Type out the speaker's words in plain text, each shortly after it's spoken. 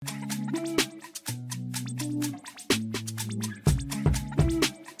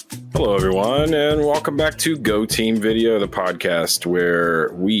Hello, everyone, and welcome back to Go Team Video, the podcast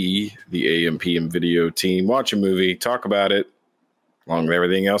where we, the AMPM video team, watch a movie, talk about it, along with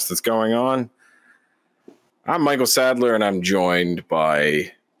everything else that's going on. I'm Michael Sadler, and I'm joined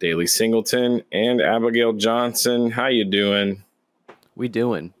by Daly Singleton and Abigail Johnson. How you doing? We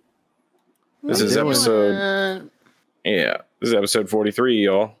doing? This is episode 43,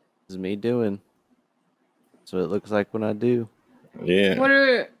 y'all. This is me doing. That's what it looks like when I do. Yeah. What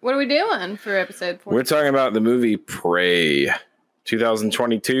are we doing for episode 4? We're talking about the movie Prey,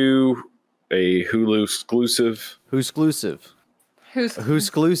 2022, a Hulu exclusive. Who's exclusive? Who's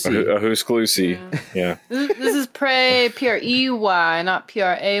exclusive? A Who's exclusive. Yeah. This is Prey, Prey, not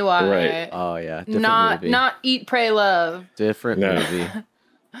Pray. Right. Oh yeah, different movie. Not Eat, Pray, Love. Different movie.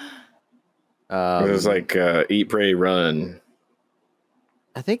 It was like Eat, Pray, Run.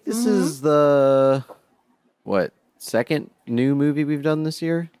 I think this is the second new movie we've done this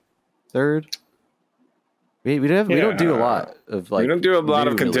year. Third. We don't do a lot of we don't do a lot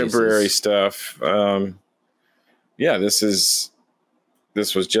of contemporary releases. stuff. This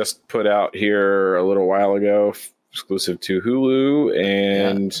was just put out here a little while ago, exclusive to Hulu,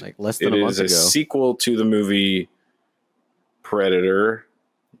 and like less than it a month is a ago. sequel to the movie Predator.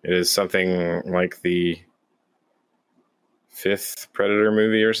 It is something like the 5th Predator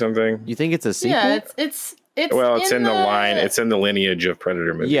movie or something. You think it's a sequel? Yeah, it's in the line. It's in the lineage of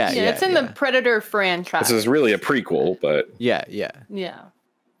Predator movies. Yeah, it's in the Predator franchise. This is really a prequel, but Yeah.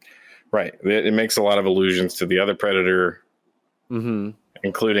 right. It makes a lot of allusions to the other Predator, Mm-hmm.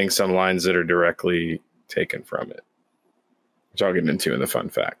 including some lines that are directly taken from it, which I'll get into in the fun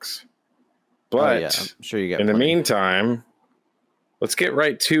facts. But I'm sure you got in the plenty. meantime, let's get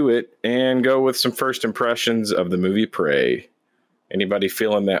right to it and go with some first impressions of the movie Prey. Anybody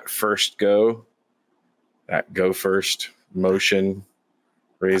feeling that first go? That go first motion?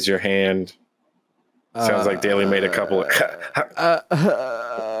 Raise your hand. Sounds like Daly made a couple of...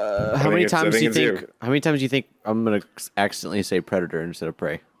 How many times do you think? you. How many times do you think I'm gonna accidentally say Predator instead of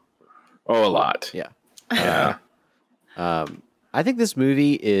Prey? Oh, a lot. Yeah. Yeah. I think this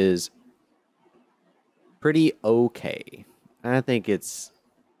movie is pretty okay. I think it's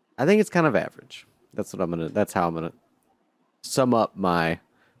kind of average. That's how I'm gonna sum up my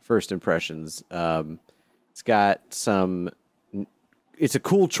first impressions. It's a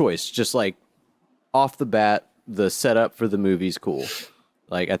cool choice. Just like off the bat, the setup for the movie's cool.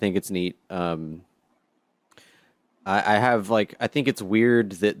 Like, I think it's neat. I think it's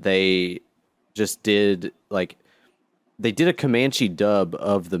weird that they just did they did a Comanche dub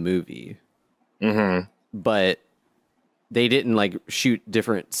of the movie, but they didn't shoot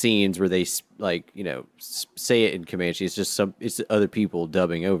different scenes where they say it in Comanche. It's just it's other people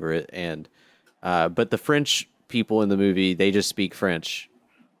dubbing over it, and but the French people in the movie, they just speak French,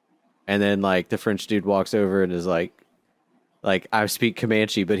 and then the French dude walks over and is like I speak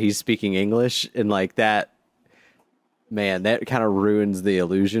Comanche, but he's speaking English, and that kind of ruins the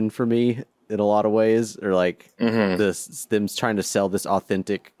illusion for me in a lot of ways, or them trying to sell this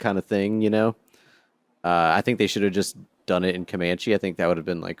authentic kind of thing, I think they should have just done it in Comanche. I think that would have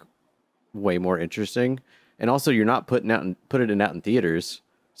been way more interesting. And also, you're not putting it out in theaters,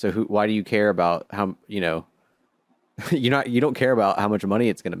 so why do you care about how you don't care about how much money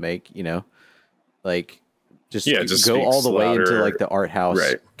it's going to make, just go all the way into the art house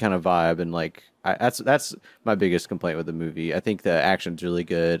kind of vibe, and that's my biggest complaint with the movie. I think the action's really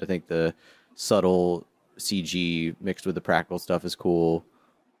good. I think the subtle CG mixed with the practical stuff is cool.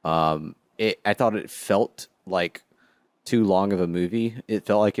 I thought it felt like too long of a movie. It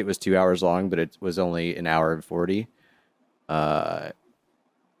felt like it was 2 hours long, but it was only an hour and 40. But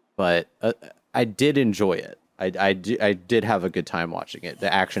I did enjoy it. I did have a good time watching it.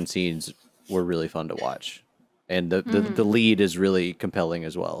 The action scenes were really fun to watch, and the lead is really compelling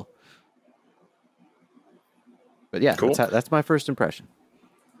as well. But yeah, cool. That's my first impression.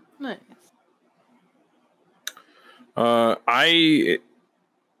 Nice. I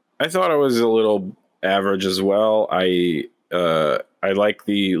thought it was a little average as well. I like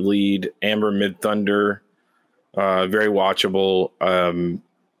the lead, Amber Midthunder, very watchable.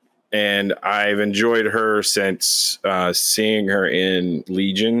 And I've enjoyed her since seeing her in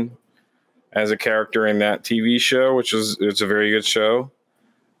Legion as a character in that TV show, it's a very good show.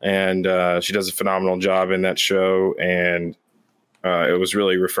 And she does a phenomenal job in that show. And it was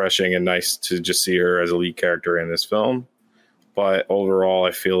really refreshing and nice to just see her as a lead character in this film. But overall,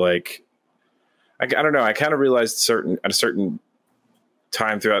 I feel like, I don't know, I kind of realized at a certain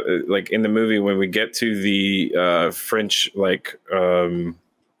time throughout, in the movie, when we get to the French, what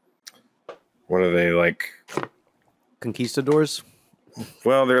are they, Conquistadors?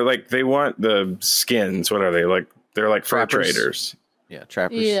 Well, they're like they want the skins. What are they like? They're like fur Trappers. traders. Yeah,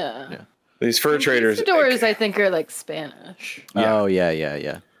 trappers. Yeah. These fur traders. Conquistadors, I think, are like Spanish. Yeah. Oh yeah.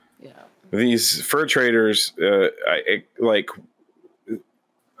 Yeah. These fur traders, I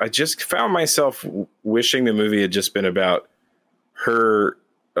just found myself wishing the movie had just been about her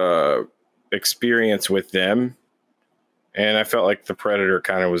experience with them, and I felt like the Predator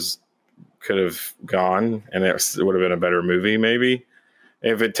kind of could have gone, and it would have been a better movie maybe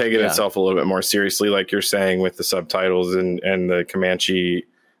if it taken itself a little bit more seriously, like you're saying, with the subtitles and the Comanche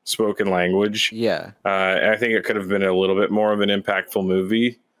spoken language. Yeah. I think it could have been a little bit more of an impactful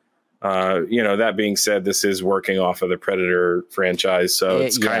movie. That being said, this is working off of the Predator franchise, so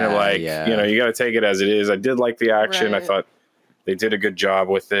it's kind of like, you got to take it as it is. I did like the action. Right. I thought they did a good job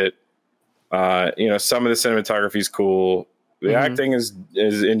with it. Some of the cinematography is cool. The acting is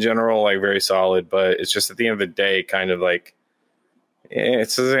in general like very solid, but it's just at the end of the day, kind of like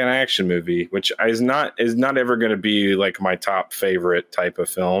it's an action movie, which is not ever going to be like my top favorite type of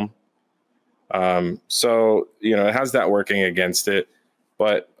film. So it has that working against it,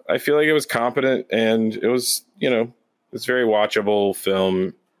 but I feel like it was competent and it was, it's very watchable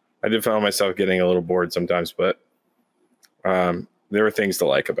film. I did find myself getting a little bored sometimes, but there were things to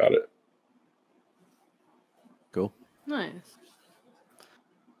like about it. Cool. Nice.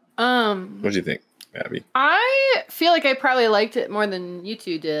 What do you think, Abby? I feel like I probably liked it more than you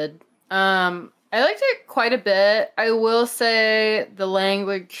two did. I liked it quite a bit. I will say the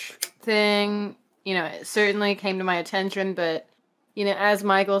language thing, it certainly came to my attention, but as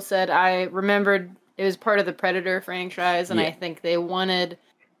Michael said, I remembered it was part of the Predator franchise, and I think they wanted,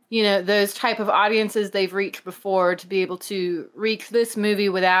 those type of audiences they've reached before to be able to reach this movie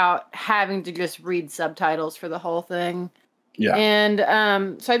without having to just read subtitles for the whole thing. Yeah.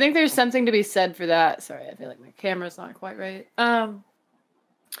 And so I think there's something to be said for that. Sorry, I feel like my camera's not quite right. And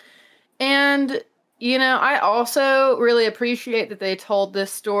I also really appreciate that they told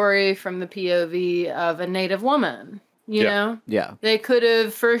this story from the POV of a Native woman. You know? Yeah. They could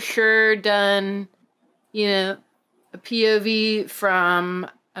have for sure done, a POV from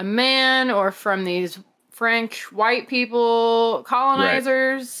a man or from these French white people,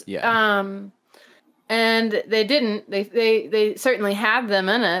 colonizers. Right. Yeah. And they didn't. They certainly had them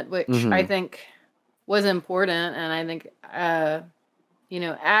in it, which I think was important, and I think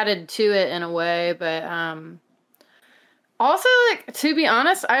added to it in a way. But also, like, to be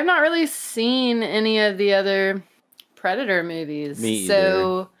honest, I've not really seen any of the other Predator movies. Me either.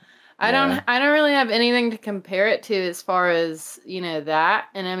 So I don't really have anything to compare it to as far as that.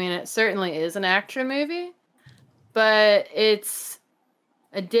 And I mean, it certainly is an action movie, but it's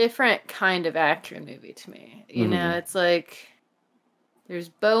a different kind of action movie to me. It's like there's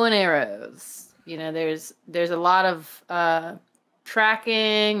bow and arrows. There's a lot of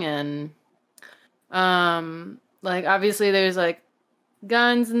tracking and like obviously there's like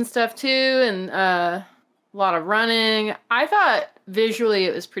guns and stuff too, and a lot of running. I thought visually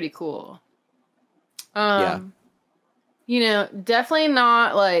it was pretty cool. Definitely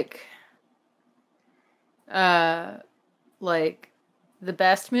not like the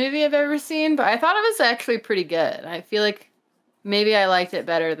best movie I've ever seen, but I thought it was actually pretty good. I feel like maybe I liked it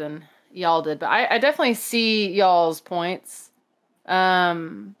better than y'all did, but I definitely see y'all's points.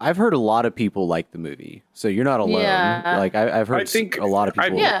 I've heard a lot of people like the movie, so you're not alone. Yeah. Like I've heard a lot of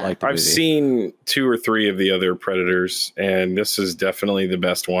people like the movie. I've seen 2 or 3 of the other Predators, and this is definitely the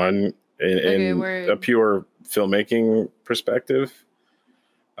best one in a pure filmmaking perspective.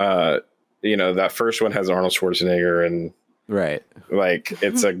 That first one has Arnold Schwarzenegger, and right, like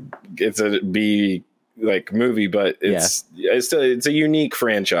it's a B like movie, but it's a unique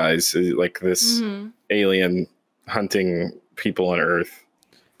franchise, like this alien hunting people on Earth.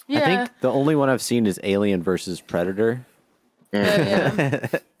 Yeah. I think the only one I've seen is Alien versus Predator. I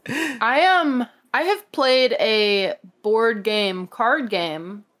have played a card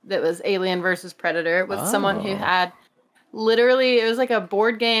game that was Alien versus Predator with someone who had literally, it was like a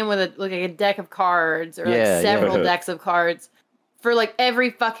board game with a deck of cards or several decks of cards for like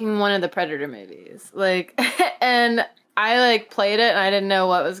every fucking one of the Predator movies. Like, and I like played it and I didn't know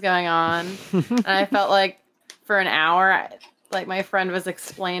what was going on. And I felt like for an hour, like my friend was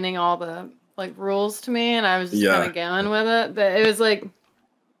explaining all the like rules to me and I was just kind of going with it. But it was like,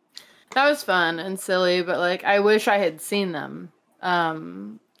 that was fun and silly, but like I wish I had seen them,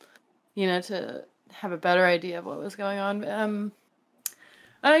 to have a better idea of what was going on.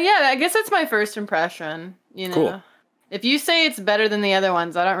 I guess that's my first impression. Cool. If you say it's better than the other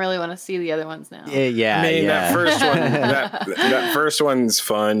ones, I don't really want to see the other ones now. That first one, that first one's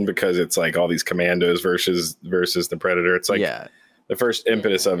fun because it's like all these commandos versus the Predator. It's like the first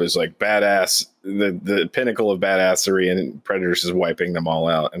impetus of it is like badass, the pinnacle of badassery, and Predator's is wiping them all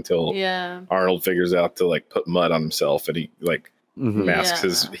out until Arnold figures out to like put mud on himself and he like masks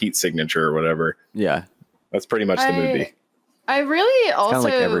his heat signature or whatever. Yeah, that's pretty much the movie. I really also kind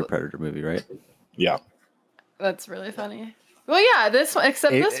of like every Predator movie, right? Yeah, that's really funny. Well, yeah, this one,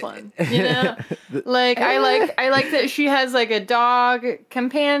 except this one, you know, like I like that she has like a dog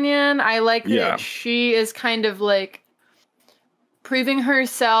companion. I like that she is kind of like proving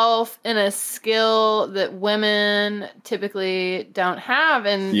herself in a skill that women typically don't have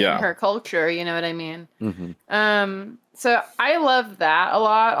in her culture. You know what I mean? Mm-hmm. So I love that a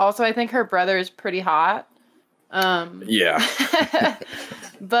lot. Also, I think her brother is pretty hot. But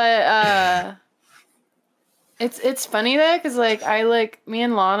it's funny though, because like me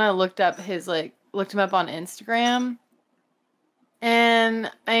and Lana looked him up on Instagram,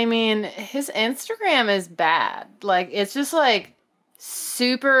 and I mean his Instagram is bad. Like it's just like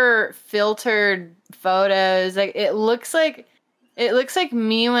super filtered photos. Like it looks like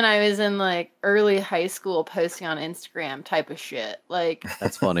me when I was in like early high school posting on Instagram type of shit. Like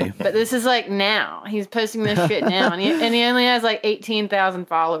that's funny. But this is like now he's posting this shit now, and he only has like 18,000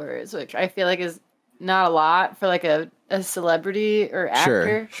 followers, which I feel like is not a lot for like a celebrity or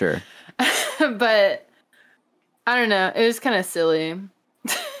actor. Sure. But I don't know. It was kind of silly.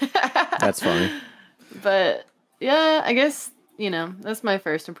 That's funny. But yeah, I guess, you know, that's my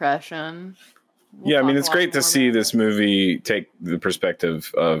first impression. I mean, it's great to see this movie take the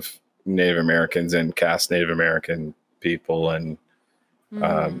perspective of Native Americans and cast Native American people, and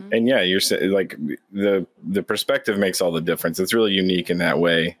yeah, you're like the perspective makes all the difference. It's really unique in that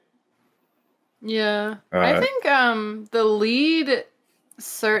way. Yeah, I think the lead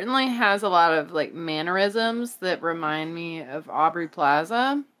certainly has a lot of like mannerisms that remind me of Aubrey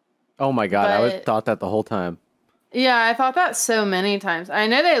Plaza. Oh my god, I thought that the whole time. Yeah, I thought that so many times. I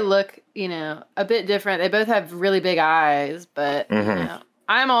know they look, you know, a bit different. They both have really big eyes, but you know,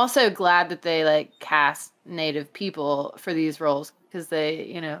 I'm also glad that they like cast Native people for these roles, because they,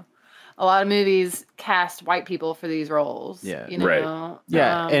 you know, a lot of movies cast white people for these roles. Yeah, you know? Right.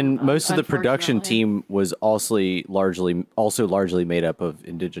 Yeah, and most of the production team was also largely made up of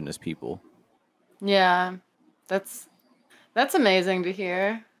indigenous people. Yeah, that's amazing to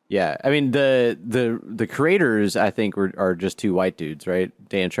hear. Yeah, I mean the creators I think are just two white dudes, right?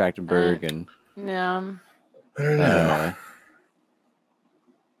 Dan Trachtenberg and I don't know.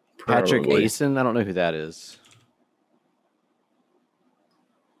 Patrick Asen. I don't know who that is.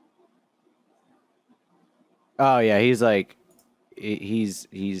 Oh yeah, he's like he.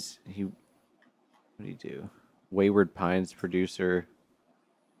 What did he do? Wayward Pines producer.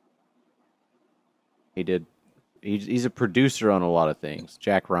 He's a producer on a lot of things.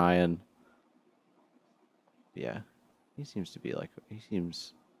 Jack Ryan. Yeah. He seems.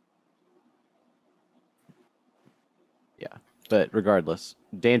 Yeah. But regardless,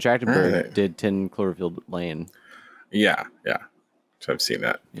 Dan Trachtenberg did 10 Cloverfield Lane. Yeah. So I've seen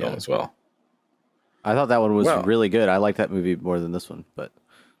that film as well. I thought that one was really good. I like that movie more than this one, but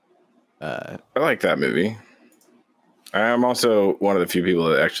I like that movie. I'm also one of the few people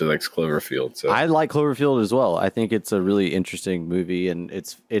that actually likes Cloverfield. So I like Cloverfield as well. I think it's a really interesting movie, and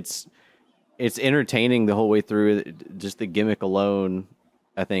it's entertaining the whole way through. Just the gimmick alone,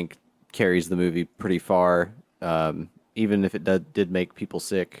 I think, carries the movie pretty far. Even if it did make people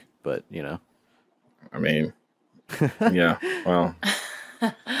sick, but you know, I mean, yeah. Well,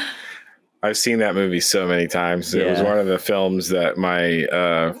 I've seen that movie so many times. It was one of the films that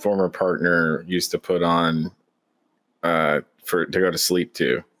my former partner used to put on. To go to sleep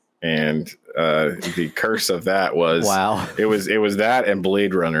to, and the curse of that was it was that and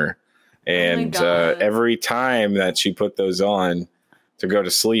Blade Runner, and every time that she put those on to go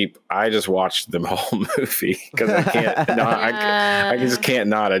to sleep, I just watched the whole movie because I can't I just can't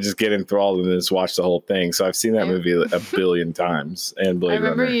not. I just get enthralled and just watch the whole thing. So I've seen that movie a billion times. And Blade Runner. I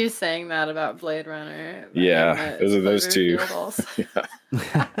remember you saying that about Blade Runner. Yeah, those two.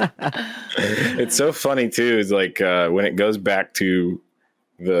 It's so funny too. It's like when it goes back to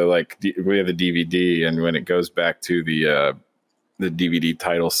we have the DVD, and when it goes back to the DVD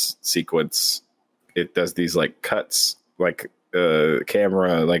title sequence, it does these like cuts, like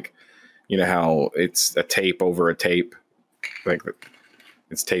camera, like, you know how it's a tape over a tape, like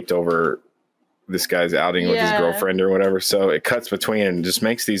it's taped over this guy's outing with his girlfriend or whatever. So it cuts between and just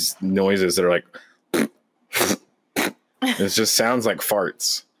makes these noises that are like it just sounds like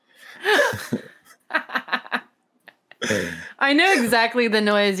farts. I know exactly the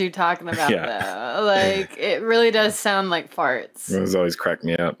noise you're talking about though. Like it really does sound like farts. It was always cracked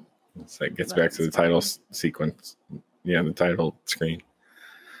me up. It's like gets back to the title sequence. the title screen.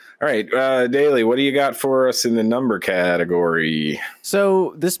 All right, Daly, what do you got for us in the number category?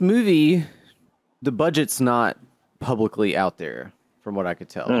 So this movie, the budget's not publicly out there, from what I could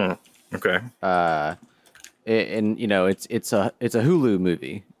tell. Okay. And it's a Hulu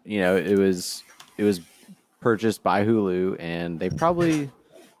movie. It was purchased by Hulu, and they probably,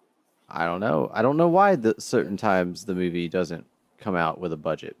 I don't know why certain times the movie doesn't come out with a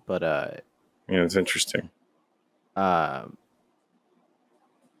budget, but it's interesting. From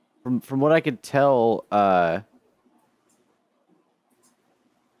what I could tell, the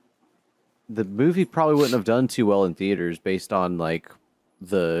movie probably wouldn't have done too well in theaters based on like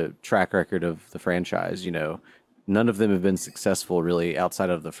the track record of the franchise. None of them have been successful really outside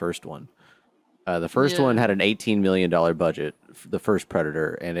of the first one. The first one had an $18 million budget, the first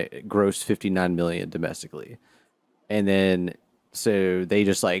Predator, and it grossed $59 million domestically. And then so they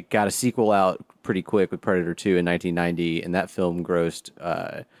just like got a sequel out pretty quick with Predator 2 in 1990, and that film grossed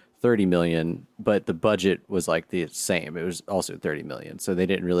 $30 million, but the budget was like the same. It was also $30 million. So they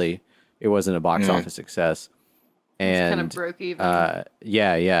didn't really, it wasn't a box office success. And kind of broke even.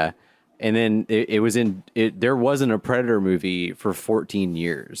 Yeah. And then there wasn't a Predator movie for 14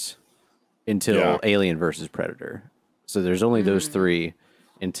 years until Alien versus Predator. So there's only those three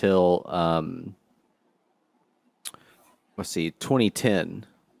until, let's see, 2010,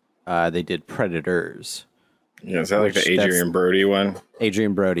 they did Predators. Yeah, is that like the Adrian Brody one?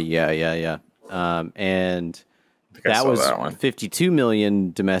 Adrian Brody, yeah. And that was that one. $52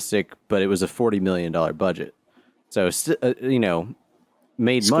 million domestic, but it was a $40 million budget. So,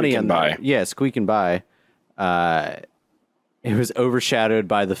 made money on that. Yeah, squeaking by. It was overshadowed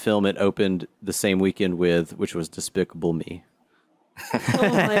by the film it opened the same weekend with, which was Despicable Me. Oh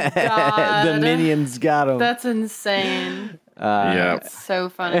my god. The Minions got him. That's insane. It's so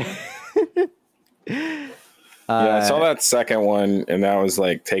funny. I saw that second one, and that was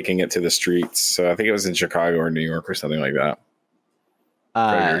like taking it to the streets. So I think it was in Chicago or New York or something like that.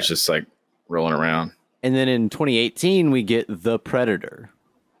 Predator's just like rolling around. And then in 2018, we get The Predator,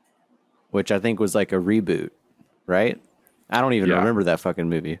 which I think was like a reboot, right? I don't even remember that fucking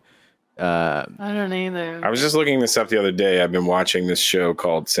movie. I don't either. I was just looking this up the other day. I've been watching this show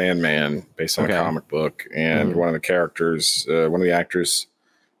called Sandman, based on a comic book, and one of the characters, one of the actors,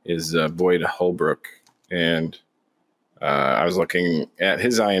 is Boyd Holbrook, and I was looking at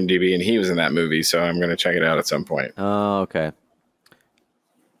his IMDb, and he was in that movie, so I'm going to check it out at some point. Oh, okay.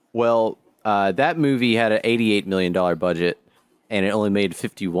 Well, that movie had an $88 million budget, and it only made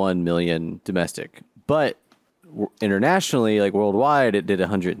 $51 million domestic, but internationally, like worldwide, it did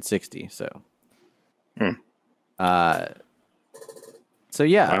 160. So, so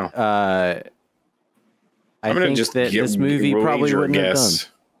yeah, wow. I think just that this movie probably wouldn't have done.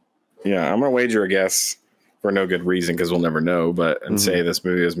 Yeah, I'm gonna wager a guess for no good reason because we'll never know, but say this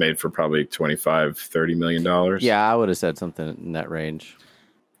movie was made for probably $25-30 million. Yeah, I would have said something in that range.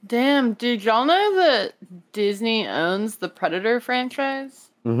 Damn, did y'all know that Disney owns the Predator franchise?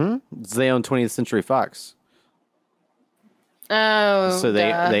 Mm-hmm. They own 20th Century Fox. Oh, so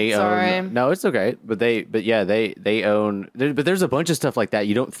they own. No, it's okay. But they own. But there's a bunch of stuff like that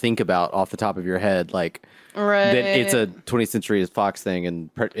you don't think about off the top of your head, like that it's a 20th Century Fox thing, and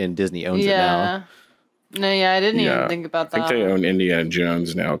Disney owns it now. No, I didn't even think about that. I think they own Indiana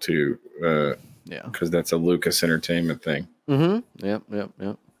Jones now too. Because that's a Lucas Entertainment thing. Mm-hmm. Yep.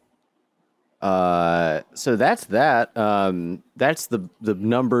 So that's that. That's the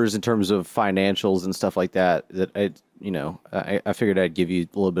numbers in terms of financials and stuff like that. I figured I'd give you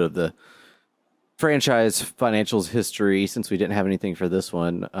a little bit of the franchise financials history since we didn't have anything for this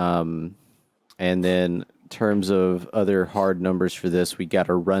one. And then in terms of other hard numbers for this, we got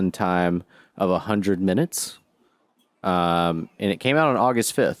a runtime of 100 minutes. And it came out on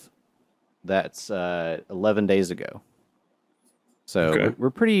August 5th. That's 11 days ago. So we're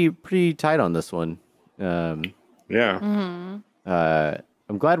pretty tight on this one. I'm glad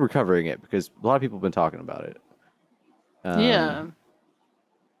we're covering it because a lot of people have been talking about it. And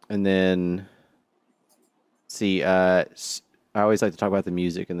then, see, I always like to talk about the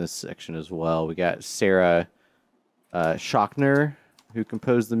music in this section as well. We got Sarah Schachner, who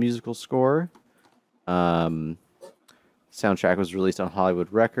composed the musical score. Soundtrack was released on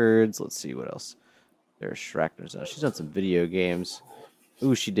Hollywood Records. Let's see what else. There's Schachner's. She's done some video games.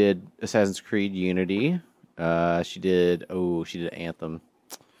 Ooh, she did Assassin's Creed Unity. She did Anthem.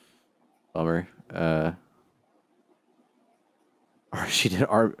 Bummer. She did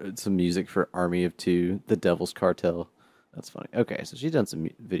some music for Army of Two, The Devil's Cartel. That's funny. Okay, so she's done some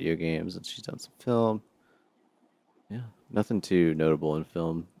video games and she's done some film. Yeah, nothing too notable in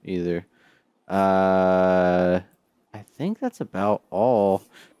film either. I think that's about all.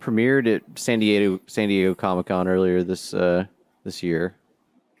 Premiered at San Diego Comic-Con earlier this year.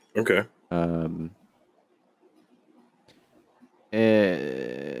 Okay.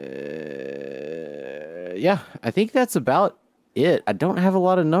 Yeah, I think that's about it. I don't have a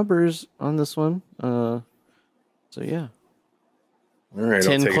lot of numbers on this one. So yeah. All right.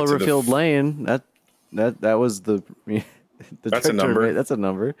 10 Cloverfield Lane. That was the That's a number. That's a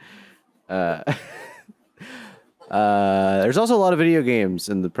number. There's also a lot of video games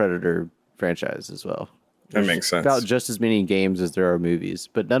in the Predator franchise as well. That makes sense. About just as many games as there are movies,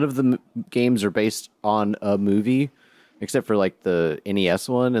 but none of the games are based on a movie, except for like the NES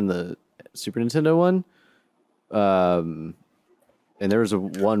one and the Super Nintendo one. And there was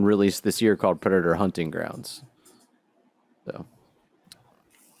one released this year called Predator Hunting Grounds. So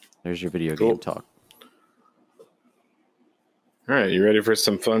there's your video game talk. All right, you ready for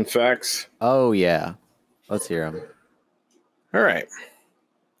some fun facts? Oh yeah, let's hear them. All right.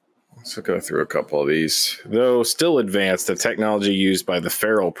 Let's go through a couple of these. Though still advanced, the technology used by the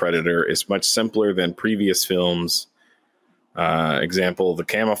feral predator is much simpler than previous films. Example, the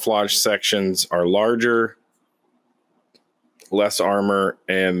camouflage sections are larger, less armor,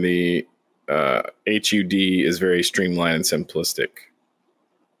 and the HUD is very streamlined and simplistic.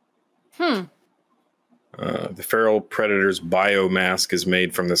 The feral predator's biomask is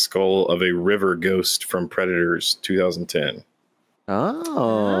made from the skull of a river ghost from Predators 2010.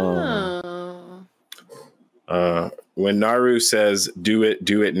 Oh. When Naru says, do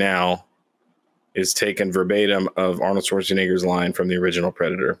it now, is taken verbatim of Arnold Schwarzenegger's line from the original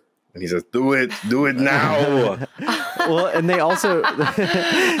Predator. And he says, do it now. Well, and they also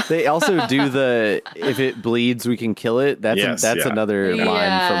do the, if it bleeds, we can kill it. That's another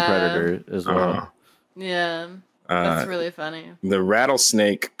line from Predator as well. Yeah. That's really funny. The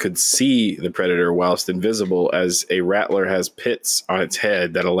rattlesnake could see the predator whilst invisible, as a rattler has pits on its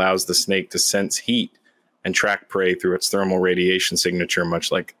head that allows the snake to sense heat and track prey through its thermal radiation signature,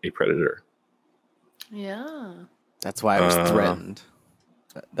 much like a predator. Yeah. That's why it was threatened.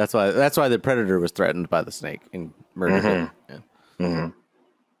 That's why the predator was threatened by the snake and murdered him.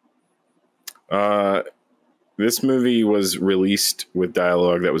 Yeah. This movie was released with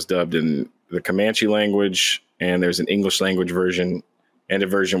dialogue that was dubbed in the Comanche language, and there's an English language version and a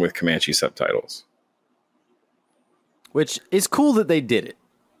version with Comanche subtitles. Which is cool that they did it.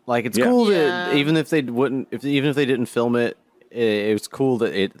 Like, it's cool that even if they didn't film it, it was cool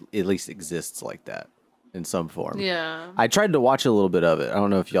that it at least exists like that in some form. Yeah. I tried to watch a little bit of it. I don't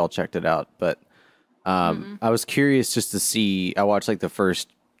know if y'all checked it out, but I was curious just to see. I watched like the first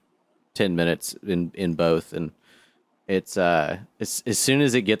 10 minutes in both, and it's as soon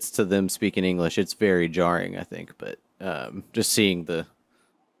as it gets to them speaking English, it's very jarring, I think. But just seeing the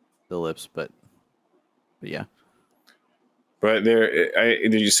lips, but yeah. But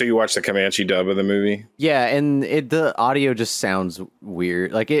did you say you watched the Comanche dub of the movie? Yeah, and the audio just sounds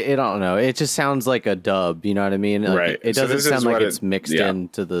weird. Like it I don't know. It just sounds like a dub. You know what I mean? Like, right. It doesn't sound like it's mixed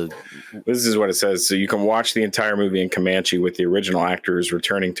into the. This is what it says. So you can watch the entire movie in Comanche with the original actors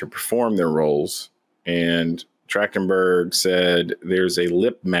returning to perform their roles. And Trachtenberg said there's a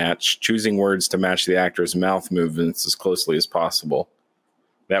lip match, choosing words to match the actor's mouth movements as closely as possible.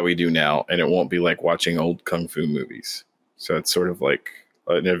 That we do now, and it won't be like watching old kung fu movies. So it's sort of like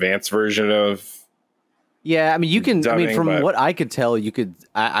an advanced version of. Yeah, I mean, you can. Dubbing, from what I could tell,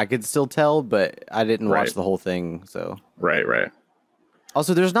 I could still tell, but I didn't watch the whole thing. So right.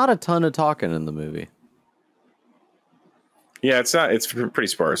 Also, there's not a ton of talking in the movie. Yeah, it's not. It's pretty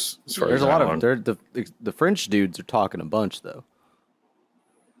sparse. As far there's as a lot of the French dudes are talking a bunch though.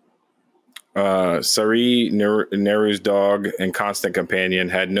 Sari, Neru's dog and constant companion,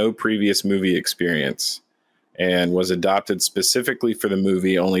 had no previous movie experience and was adopted specifically for the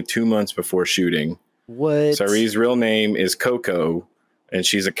movie only 2 months before shooting. What? Sari's real name is Coco, and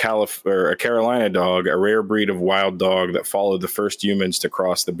she's a Carolina dog, a rare breed of wild dog that followed the first humans to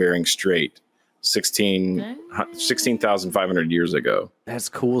cross the Bering Strait 16,500 years ago. That's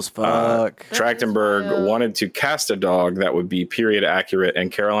cool as fuck. Trachtenberg wanted to cast a dog that would be period accurate,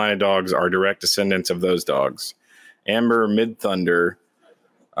 and Carolina dogs are direct descendants of those dogs. Amber Midthunder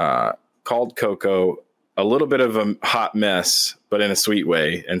called Coco a little bit of a hot mess, but in a sweet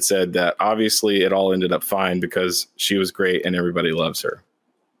way, and said that obviously it all ended up fine because she was great and everybody loves her.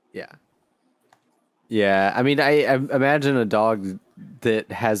 Yeah. I mean, I imagine a dog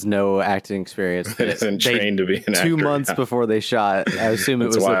that has no acting experience that isn't trained to be an actor. 2 months before they shot, I assume it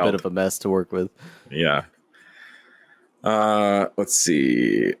was wild. A bit of a mess to work with. Yeah. Let's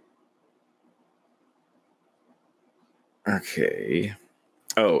see. Okay.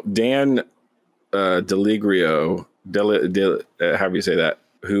 Oh, Dan Deligrio how do you say that?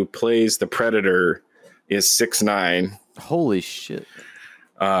 Who plays the Predator is 6'9". Holy shit.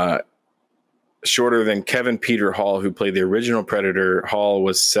 Shorter than Kevin Peter Hall, who played the original Predator. Hall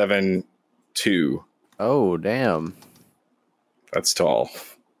was 7'2". Oh, damn. That's tall.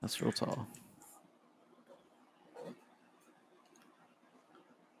 That's real tall.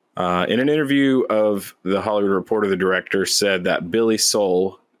 In an interview of The Hollywood Reporter, the director said that Billy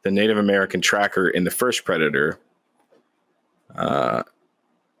Soul, the Native American tracker in the first Predator,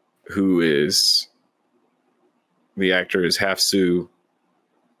 who is the actor is half Sioux,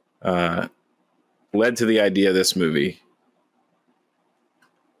 led to the idea of this movie.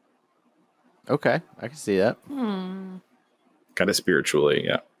 Okay, I can see that. Kind of spiritually,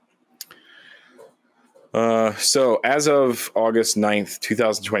 yeah. So as of August 9th,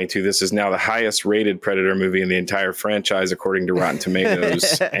 2022, this is now the highest rated Predator movie in the entire franchise, according to Rotten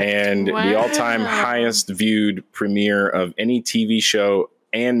Tomatoes, and the all-time highest viewed premiere of any TV show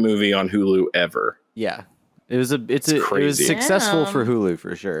and movie on Hulu ever. Yeah, it was successful for Hulu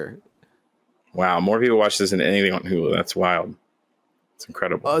for sure. Wow, more people watch this than anything on Hulu. That's wild. It's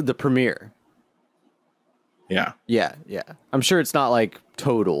incredible. The premiere. Yeah. Yeah. I'm sure it's not like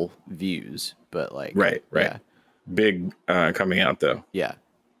total views, but like right. Yeah. Big coming out though. Yeah,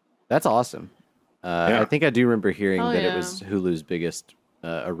 that's awesome. I think I do remember hearing that it was Hulu's biggest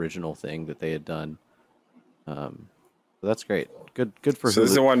original thing that they had done. So that's great. Good for Hulu. So this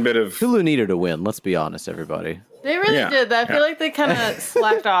is the one bit of Hulu needed a win. Let's be honest, everybody. They really did. I feel like they kind of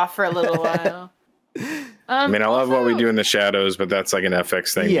slacked off for a little while. I mean, I love What We Do in the Shadows, but that's like an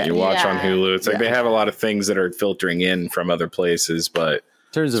FX thing that you watch on Hulu. It's like they have a lot of things that are filtering in from other places, but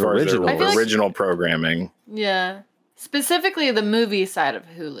in terms of original programming. Yeah. Specifically, the movie side of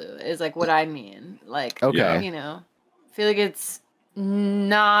Hulu is like what I mean. Like, okay. You know, I feel like it's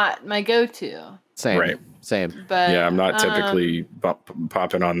not my go-to. Same. But yeah, I'm not typically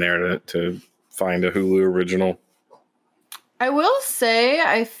popping on there to find a Hulu original. I will say,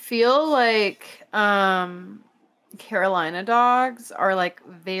 I feel like Carolina dogs are like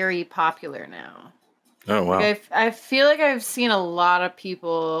very popular now. Oh wow! Like I feel like I've seen a lot of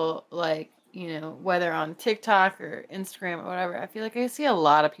people like, you know, whether on TikTok or Instagram or whatever. I feel like I see a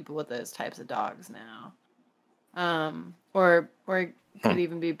lot of people with those types of dogs now. Or could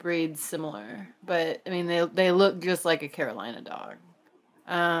even be breeds similar, but I mean they look just like a Carolina dog.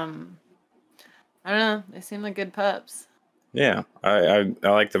 I don't know. They seem like good pups. Yeah, I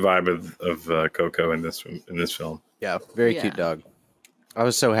like the vibe of Coco in this film. Yeah, very cute dog. I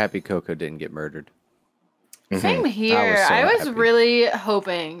was so happy Coco didn't get murdered. Same here. I was really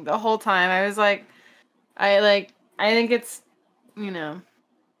hoping the whole time. I was like, I think it's, you know.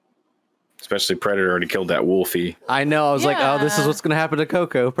 Especially Predator already killed that wolfie. I know. I was like, oh, this is what's going to happen to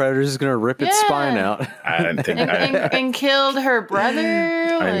Coco. Predator's just going to rip its spine out. I didn't think and killed her brother.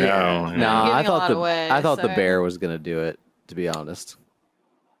 I know. No, I thought the bear was going to do it, to be honest.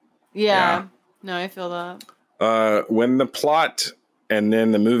 Yeah. No, I feel that. When the plot and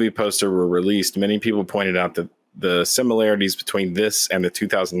then the movie poster were released, many people pointed out that the similarities between this and the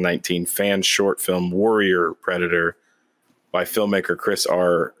 2019 fan short film Warrior Predator by filmmaker Chris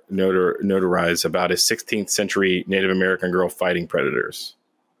R. notarized about a 16th century Native American girl fighting predators.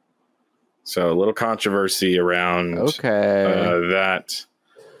 So a little controversy around that.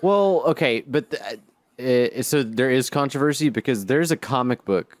 Well, okay, but so there is controversy because there's a comic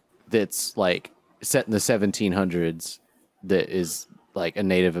book that's like set in the 1700s that is like a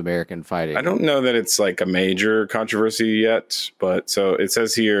Native American fighting. I don't know that it's like a major controversy yet, but so it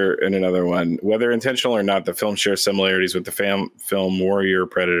says here in another one, whether intentional or not, the film shares similarities with the film Warrior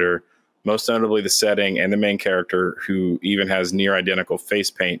Predator, most notably the setting and the main character, who even has near identical face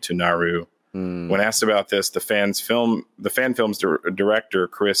paint to Naru. When asked about this, the fan film's director,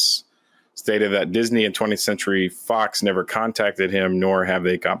 Chris, stated that Disney and 20th Century Fox never contacted him, nor have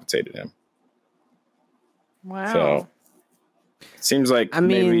they compensated him. Wow. So seems like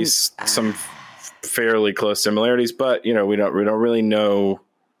maybe some fairly close similarities, but you know, we don't really know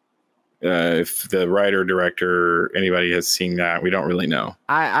if the writer, director, anybody has seen that. We don't really know.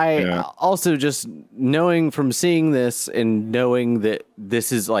 I also just knowing from seeing this and knowing that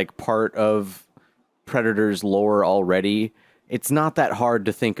this is like part of Predator's lore already, it's not that hard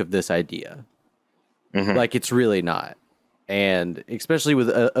to think of this idea. Like, it's really not. And especially with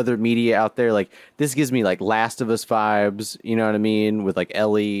other media out there, like this gives me like Last of Us vibes, you know what I mean? With like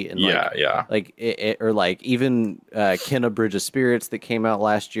Ellie and like or like even Kenna Bridge of Spirits that came out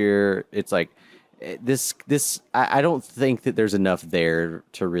last year. It's like this. I don't think that there's enough there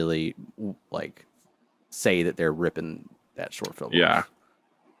to really like say that they're ripping that short film. Yeah.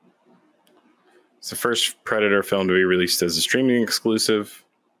 It's the first Predator film to be released as a streaming exclusive.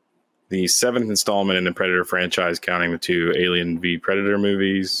 The 7th installment in the Predator franchise, counting the 2 Alien v Predator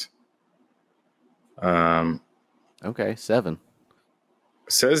movies. Okay, 7.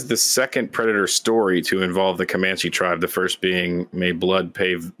 Says the second Predator story to involve the Comanche tribe, the first being May Blood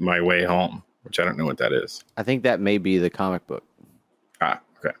Pave My Way Home, which I don't know what that is. I think that may be the comic book.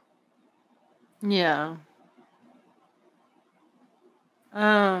 Okay. Yeah.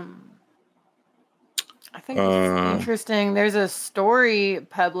 I think it's interesting. There's a story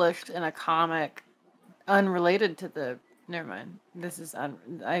published in a comic unrelated to the... Never mind. This is...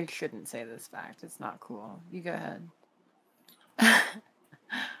 I shouldn't say this fact. It's not cool. You go ahead.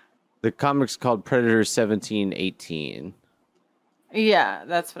 The comic's called Predator 1718. Yeah,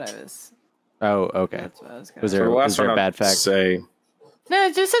 that's what I was... Oh, okay. That's what I was going Was there a bad fact? No,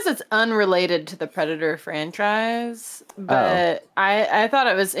 it just says it's unrelated to the Predator franchise. But I thought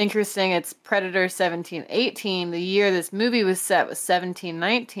it was interesting. It's Predator 1718. The year this movie was set was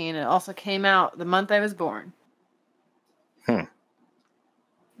 1719. It also came out the month I was born.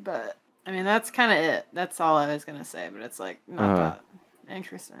 But, I mean, that's kind of it. That's all I was going to say. But it's like, not that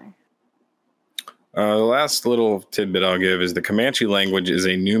interesting. The last little tidbit I'll give is the Comanche language is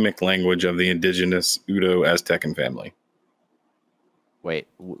a Numic language of the indigenous Udo-Aztecan family. Wait,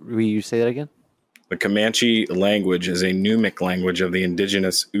 will you say that again? The Comanche language is a Numic language of the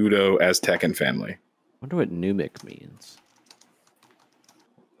indigenous Udo-Aztecan family. I wonder what Numic means.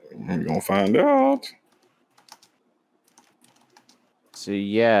 We're going to find out. So,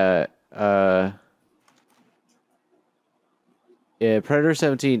 yeah, Predator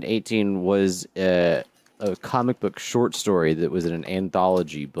 1718 was a comic book short story that was in an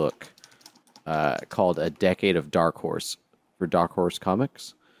anthology book called A Decade of Dark Horse for Dark Horse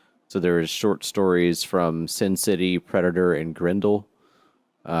Comics. So there was short stories from Sin City, Predator, and Grendel.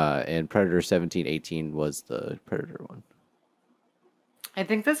 And Predator 1718 was the Predator one. I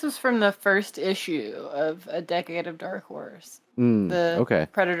think this was from the first issue of A Decade of Dark Horse. Predator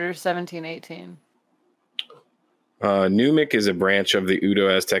 1718. Numic is a branch of the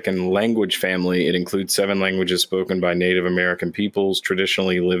Udo-Aztecan language family. It includes 7 languages spoken by Native American peoples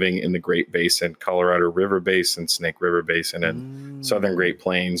traditionally living in the Great Basin, Colorado River Basin, Snake River Basin, and Southern Great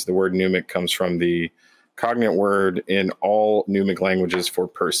Plains. The word Numic comes from the cognate word in all Numic languages for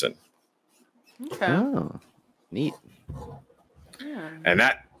person. Okay. Oh, neat. Yeah. And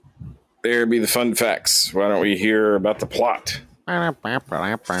that, there be the fun facts. Why don't we hear about the plot? Facts.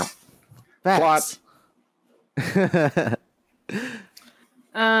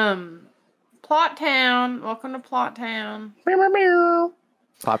 Plot Town. Welcome to Plot Town.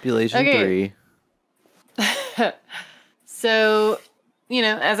 Population 3. So,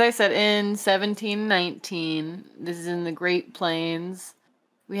 as I said, in 1719, this is in the Great Plains.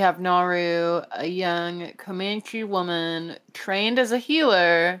 We have Naru, a young Comanche woman trained as a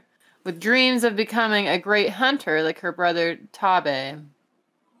healer with dreams of becoming a great hunter like her brother Tabe.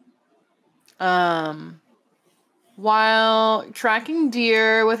 While tracking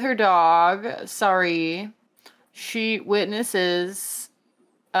deer with her dog, Sari, she witnesses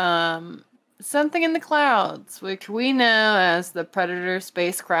something in the clouds, which we know as the Predator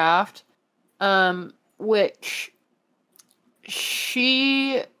spacecraft, which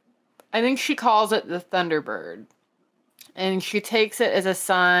I think she calls it the Thunderbird. And she takes it as a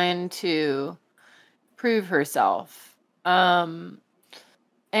sign to prove herself. And,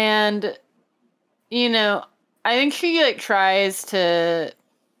 I think she tries to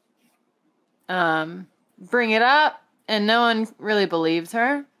bring it up, and no one really believes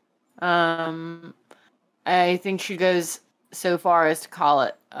her. I think she goes so far as to call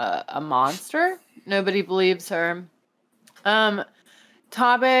it a monster. Nobody believes her.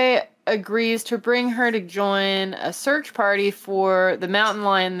 Tabe agrees to bring her to join a search party for the mountain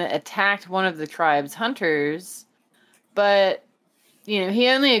lion that attacked one of the tribe's hunters, but he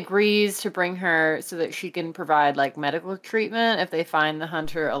only agrees to bring her so that she can provide medical treatment if they find the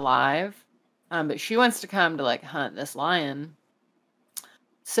hunter alive. But she wants to come to hunt this lion.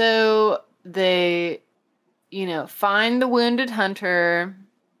 So they, find the wounded hunter,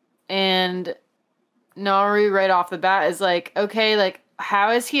 and Naru right off the bat is okay,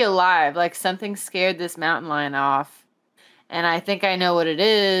 how is he alive? Something scared this mountain lion off, and I think I know what it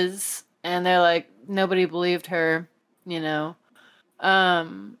is. And they're nobody believed her,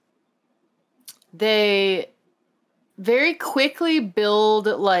 They very quickly build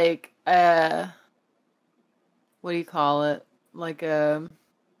what do you call it? A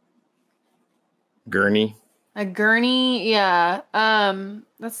Gurney. A gurney, yeah.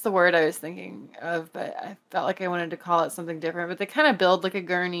 That's the word I was thinking of, but I felt like I wanted to call it something different. But they kind of build a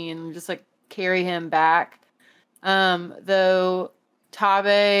gurney and just carry him back. Though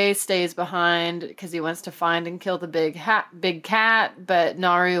Tabe stays behind because he wants to find and kill the big cat, but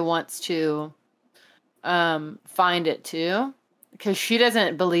Naru wants to find it too because she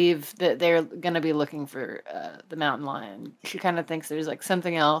doesn't believe that they're going to be looking for the mountain lion. She kind of thinks there's like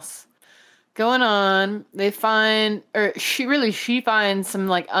something else going on. She finds some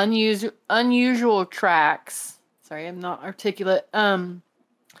like unusual tracks. Sorry, I'm not articulate. And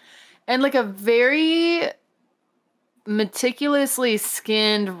like a very meticulously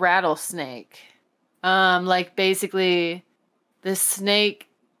skinned rattlesnake. Like basically the snake,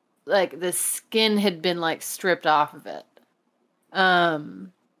 like the skin had been like stripped off of it.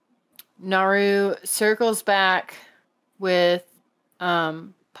 Naru circles back with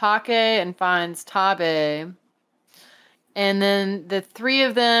Pake and finds Tabe. And then the three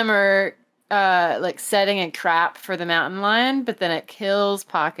of them are like setting a trap for the mountain lion, but then it kills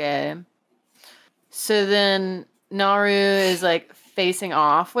Pake. So then Naru is like facing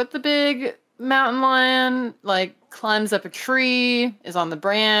off with the big mountain lion, like climbs up a tree, is on the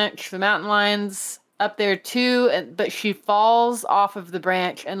branch. The mountain lion's up there too, but she falls off of the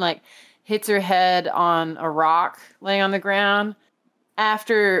branch and like hits her head on a rock laying on the ground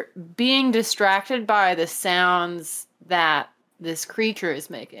after being distracted by the sounds that this creature is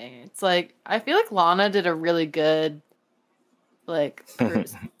making. It's like, I feel like Lana did a really good like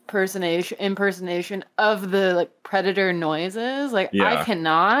impersonation of the like predator noises. Like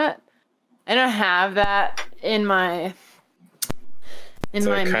I don't have that in my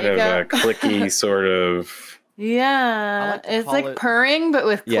kind makeup. Of a clicky sort of. Yeah, it's like purring but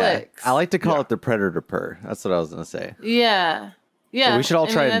with clicks. I like to call it the predator purr. That's what I was gonna say. Yeah. Well, we should all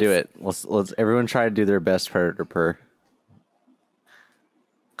try and do it. Let's everyone try to do their best predator purr.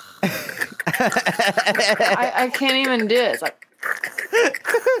 I can't even do it. It's like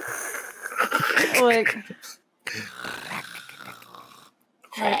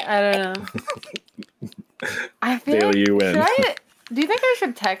I don't know. I feel Dale, you win. Do you think I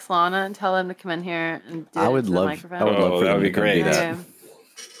should text Lana and tell them to come in here and do it to the microphone? I would love for that them would to be come great. do that. Okay.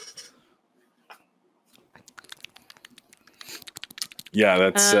 Yeah,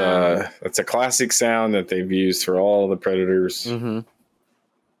 that's a classic sound that they've used for all the Predators. Mm-hmm.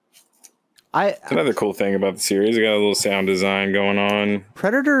 It's another cool thing about the series. They got a little sound design going on.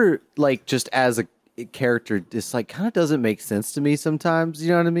 Predator, like just as a character, just like kind of doesn't make sense to me sometimes.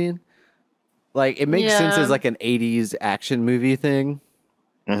 You know what I mean? Like it makes sense as like an 80s action movie thing,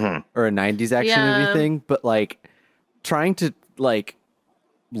 or a 90s action movie thing, but like trying to like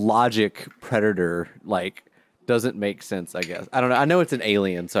logic Predator like doesn't make sense. I guess I don't know. I know it's an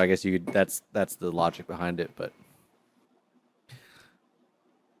alien, so I guess you could. That's the logic behind it, but.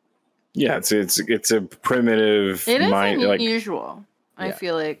 Yeah, it's a primitive. It is unusual. I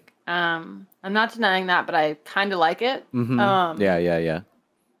feel like I'm not denying that, but I kind of like it. Mm-hmm. Yeah.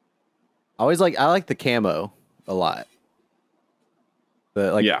 I like the camo a lot.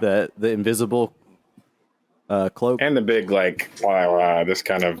 The invisible cloak and the big like this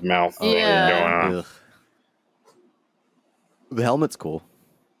kind of mouth thing going on. Ugh. The helmet's cool.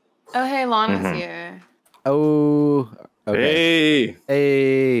 Oh hey, Lana's here. Oh, okay.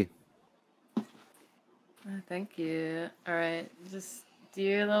 Hey. Thank you. All right, just do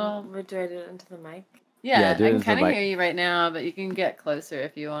your little. Do I do it into the mic? Yeah, I can kind of hear you right now, but you can get closer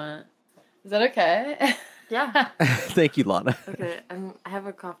if you want. Is that okay? Yeah. Thank you, Lana. Okay, I have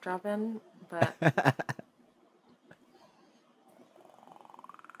a cough drop in, but.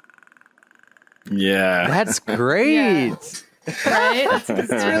 Yeah. That's great. Yeah. Right?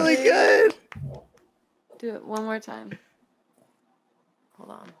 It's really good. Do it one more time.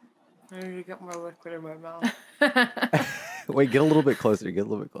 Hold on. I need to get more liquid in my mouth. Wait, get a little bit closer. Get a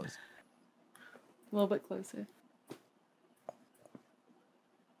little bit closer. A little bit closer.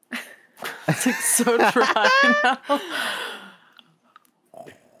 It's like so dry now.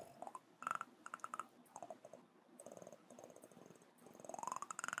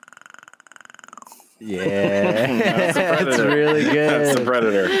 Yeah, that's really good. That's the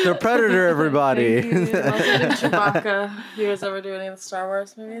Predator. The Predator, everybody. Chewbacca. You guys ever do any of the Star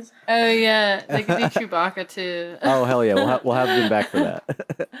Wars movies? Oh yeah, they could do Chewbacca too. Oh hell yeah, we'll have them back for that.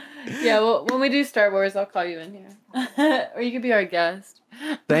 Yeah, well, when we do Star Wars, I'll call you in here, or you could be our guest.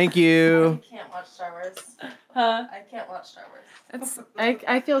 Thank you. I can't watch Star Wars. Huh? I can't watch Star Wars.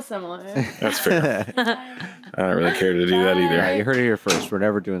 I feel similar. That's fair. I don't really care to do that either. Yeah, you heard it here first. We're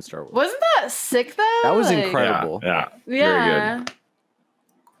never doing Star Wars. Wasn't that sick though? That was Like, incredible. Yeah. Yeah.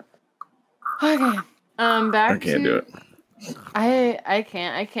 Very good. Okay. Back I can't to, do it. I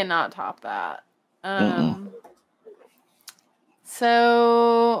can't. I cannot top that.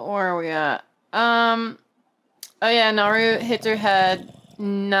 So where are we at? Oh yeah, Naru hits her head.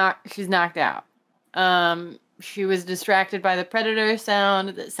 She's knocked out. She was distracted by the predator sound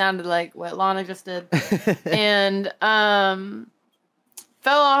that sounded like what Lana just did, and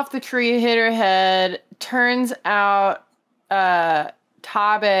fell off the tree, hit her head. Turns out,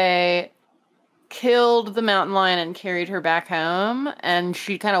 Tabe killed the mountain lion and carried her back home, and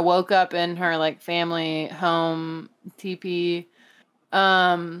she kind of woke up in her like family home teepee.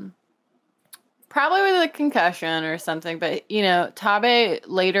 Probably with a concussion or something, but Tabe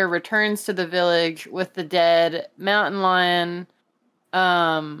later returns to the village with the dead mountain lion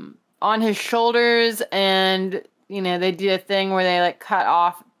on his shoulders, and they do a thing where they like cut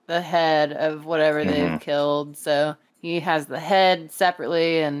off the head of whatever they've killed, so he has the head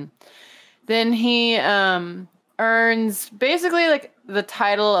separately, and then he earns basically like the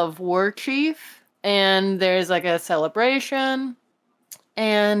title of war chief, and there's like a celebration,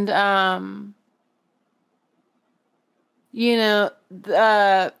 and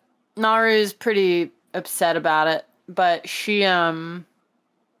Naru's pretty upset about it, but she, the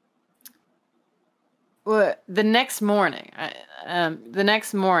next morning,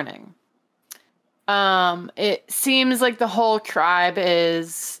 it seems like the whole tribe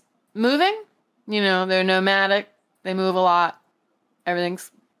is moving. They're nomadic. They move a lot.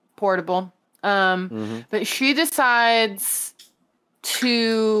 Everything's portable. But she decides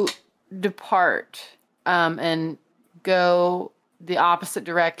to depart, and go the opposite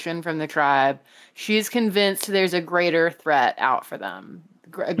direction from the tribe. She's convinced there's a greater threat out for them,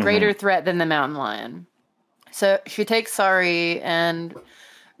 a greater threat than the mountain lion. So she takes Sari and,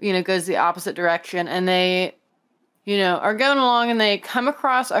 goes the opposite direction, and they, are going along, and they come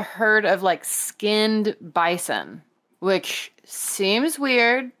across a herd of like skinned bison, which seems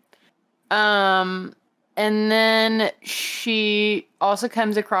weird. And then she also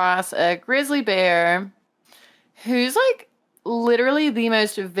comes across a grizzly bear, who's like literally the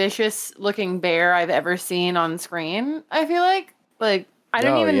most vicious looking bear I've ever seen on screen. I feel like I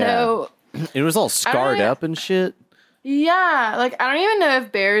don't even know. It was all scarred up and shit. Yeah, like I don't even know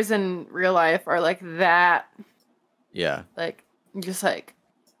if bears in real life are like that. Yeah. Like just like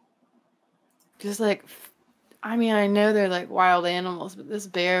I mean, I know they're like wild animals, but this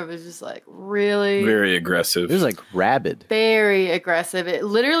bear was just like really very aggressive. It was like rabid. Very aggressive. It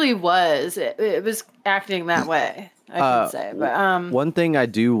literally was. It was acting that way, I should say. But one thing I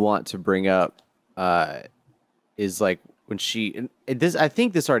do want to bring up is like when she I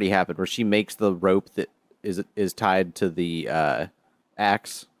think this already happened, where she makes the rope that is tied to the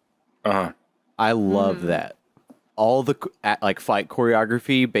axe. I love that. All the like fight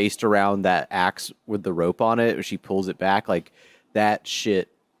choreography based around that axe with the rope on it, she pulls it back, like that shit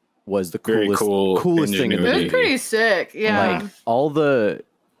was the coolest thing in the movie. It was pretty sick. Yeah. Like all the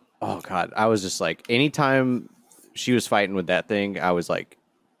oh god, I was just like, anytime she was fighting with that thing, I was like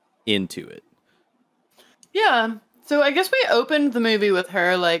into it. Yeah. So I guess we opened the movie with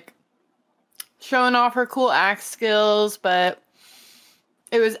her like showing off her cool axe skills, but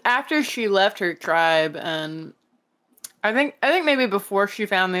it was after she left her tribe, and I think maybe before she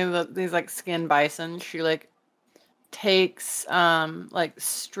found these like skin bison, she like takes like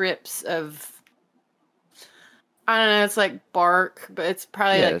strips of, I don't know, it's like bark, but it's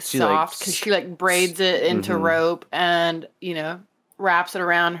probably like soft, because she like braids it into rope and wraps it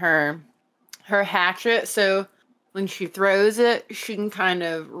around her hatchet, so when she throws it, she can kind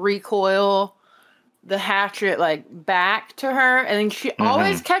of recoil the hatchet like back to her, and then she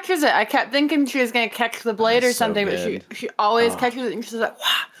always catches it. I kept thinking she was gonna catch the blade or something, but she always catches it, and she's like, wow.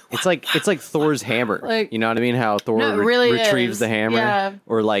 It's like Thor's hammer. Like, you know what I mean? How Thor really retrieves the hammer, yeah.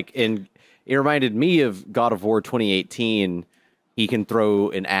 Or like it reminded me of God of War 2018. He can throw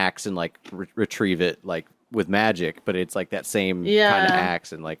an axe and like retrieve it like with magic, but it's like that same kind of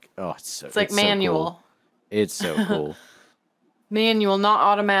axe, and like it's like manual. So cool. It's so cool. Manual, not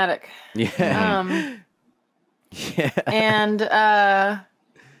automatic. Yeah. Yeah. And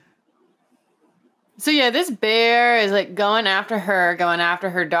so yeah, this bear is like going after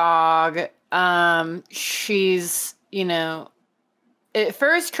her dog. She's, at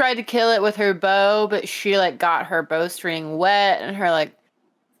first tried to kill it with her bow, but she like got her bowstring wet, and her like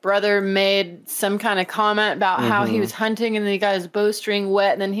brother made some kind of comment about how he was hunting, and then he got his bowstring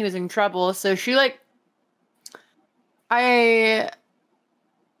wet, and then he was in trouble. So she like, I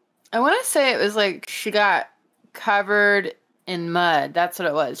want to say it was like she got covered in mud. That's what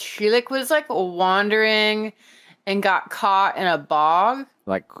it was. She like was like wandering and got caught in a bog.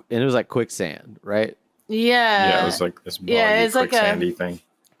 And it was like quicksand, right? Yeah. Yeah, it was like this boggy, it's quicksandy like thing.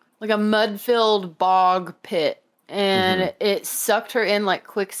 Like a mud-filled bog pit. And it sucked her in like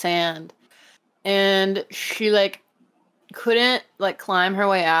quicksand. and she like couldn't like climb her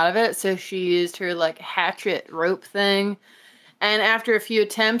way out of it, so she used her like hatchet rope thing, and after a few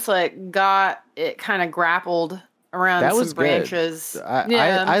attempts like got it kind of grappled around That some was branches. good.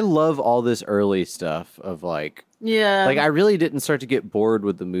 I love all this early stuff of like I really didn't start to get bored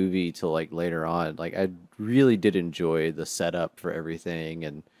with the movie till like later on. Like I really did enjoy the setup for everything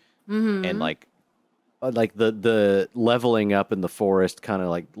and like the leveling up in the forest kind of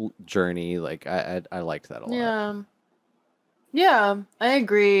like journey. Like I liked that a lot. Yeah, I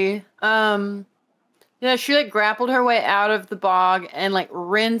agree. Yeah, she like grappled her way out of the bog and like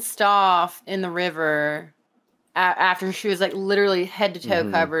rinsed off in the river after she was like literally head to toe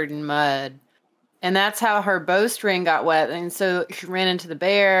covered in mud. And that's how her bowstring got wet. And so she ran into the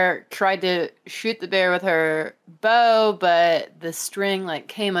bear, tried to shoot the bear with her bow, but the string like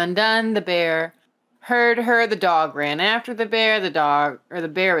came undone. The bear heard her. The dog ran after the bear. The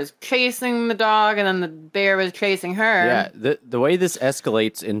bear was chasing the dog, and then the bear was chasing her. Yeah, the way this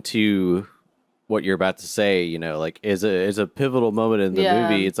escalates into what you're about to say, you know, like is a pivotal moment in the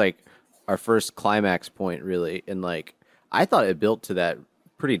movie. It's like our first climax point, really, and like I thought it built to that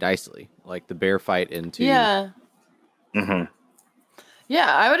pretty nicely, like the bear fight into Yeah,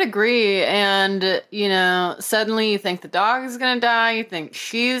 I would agree. And, you know, suddenly you think the dog is going to die. You think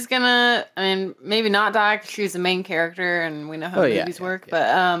she's going to, I mean, maybe not die because she's the main character and we know how movies work.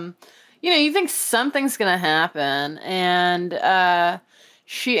 But, you know, you think something's going to happen. And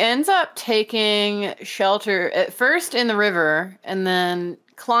she ends up taking shelter at first in the river and then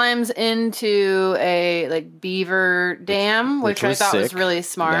climbs into a, like, beaver dam, which I thought was really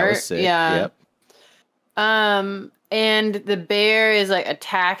smart. That was sick. Yeah. Yep. And the bear is like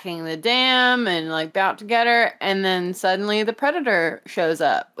attacking the dam and like about to get her, and then suddenly the predator shows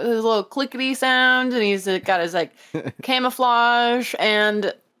up with his little clickety sound, and he's got his like camouflage,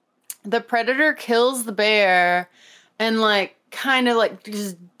 and the predator kills the bear and like kind of like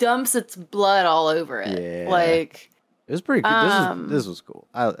just dumps its blood all over it. Yeah. Like it was pretty cool. This was cool.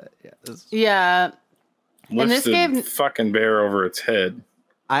 Yeah. Lifts the fucking bear over its head.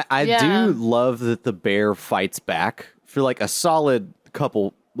 I do love that the bear fights back for like a solid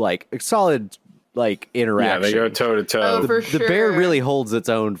couple, like a solid like interaction. Yeah, they go toe to toe. Oh, for the bear really holds its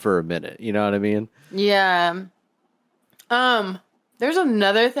own for a minute. You know what I mean? Yeah. There's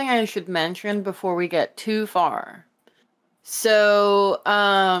another thing I should mention before we get too far. So,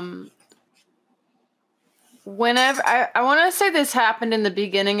 whenever I want to say this happened in the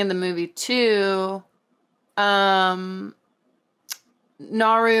beginning of the movie too.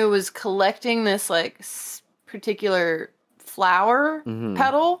 Naru was collecting this like particular flower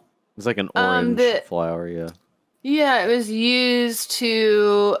petal. It's like an orange flower, yeah. Yeah, it was used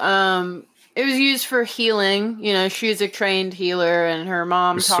to it was used for healing. You know, she's a trained healer and her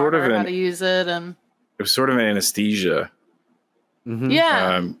mom taught her how to use it, and it was sort of an anesthesia.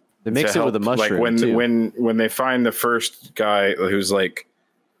 Yeah. They mix it with a mushroom. Like when they find the first guy who's like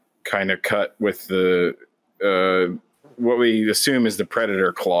kind of cut with the what we assume is the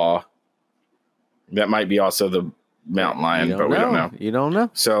predator claw. That might be also the mountain lion, but we don't know. You don't know.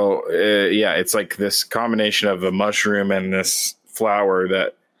 So yeah, it's like this combination of a mushroom and this flower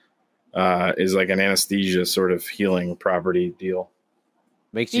that is like an anesthesia sort of healing property deal.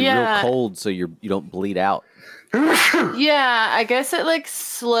 Makes you real cold so you don't bleed out. Yeah, I guess it like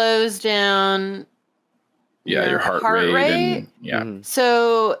slows down your heart rate. And,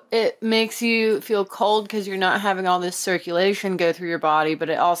 So it makes you feel cold because you're not having all this circulation go through your body, but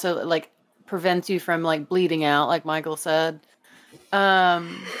it also like prevents you from like bleeding out, like Michael said. But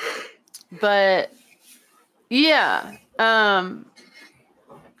yeah,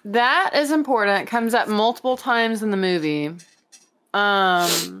 that is important. It comes up multiple times in the movie.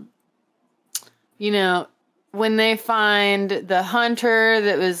 You know, when they find the hunter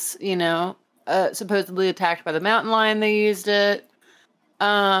that was, you know, supposedly attacked by the mountain lion, they used it.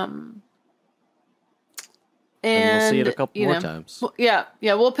 And we'll see it a couple more times. Yeah,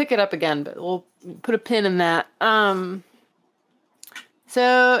 we'll pick it up again, but we'll put a pin in that.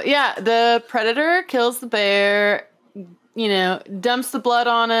 So yeah, the predator kills the bear, you know, dumps the blood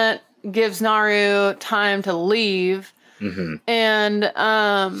on it, gives Naru time to leave, and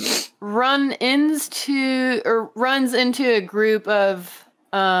runs into a group of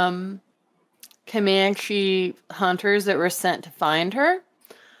Comanche hunters that were sent to find her.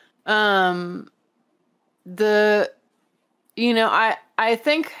 I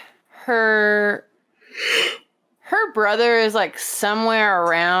think her brother is like somewhere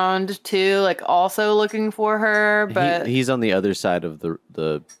around too, like also looking for her, but he's on the other side of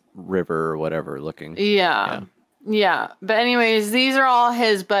the river or whatever looking. Yeah. Yeah, but anyways, these are all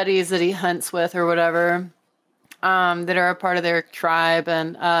his buddies that he hunts with or whatever, that are a part of their tribe,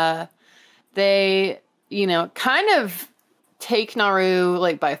 and they, kind of take Naru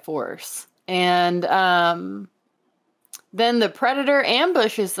like by force, and then the Predator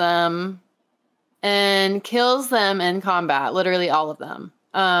ambushes them and kills them in combat, literally all of them,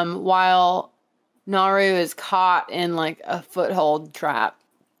 while Naru is caught in like a foothold trap,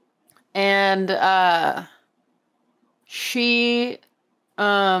 and she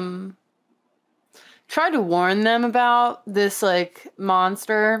tried to warn them about this like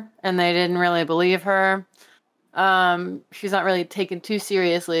monster, and they didn't really believe her. She's not really taken too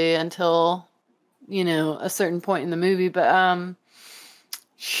seriously until, a certain point in the movie, but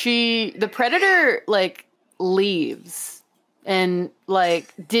the Predator like leaves and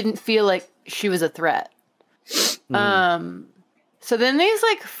like didn't feel like she was a threat. So then these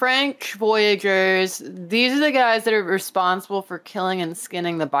like French voyagers, these are the guys that are responsible for killing and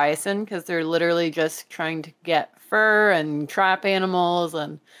skinning the bison, because they're literally just trying to get fur and trap animals.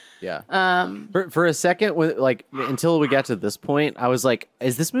 And for a second, until we got to this point, I was like,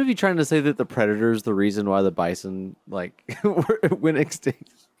 is this movie trying to say that the Predator is the reason why the bison like went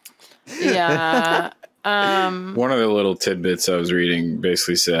extinct? Yeah. One of the little tidbits I was reading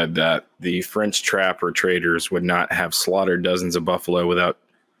basically said that the French trapper traders would not have slaughtered dozens of buffalo without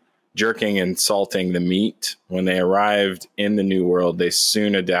jerking and salting the meat. When they arrived in the New World, they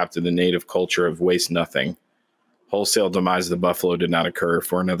soon adapted the native culture of waste nothing. Wholesale demise of the buffalo did not occur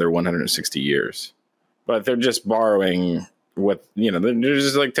for another 160 years. But they're just borrowing what, they're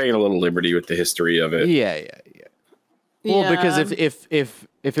just like taking a little liberty with the history of it. Yeah. Well, because if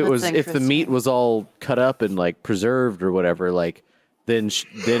the meat was all cut up and like preserved or whatever, like then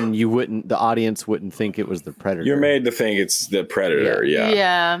the audience wouldn't think it was the Predator. You're made to think it's the Predator.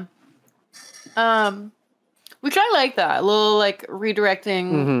 Yeah. Which I like that, a little like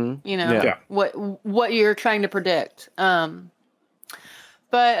redirecting, what you're trying to predict. So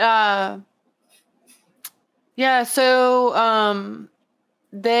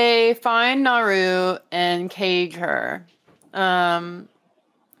they find Naru and cage her.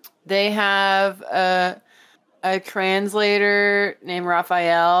 They have a translator named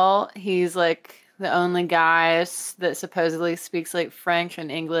Raphael. He's like the only guy that supposedly speaks like French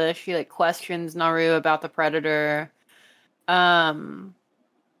and English. He like questions Naru about the Predator. Because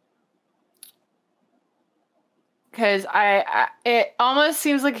it almost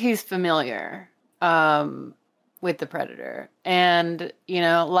seems like he's familiar with the Predator, and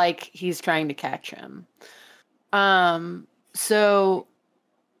like he's trying to catch him. So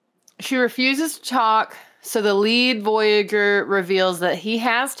she refuses to talk. So the lead voyager reveals that he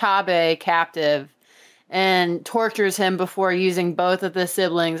has Tabe captive and tortures him before using both of the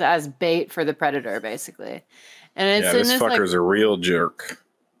siblings as bait for the Predator, basically. And it's this fucker's a real jerk.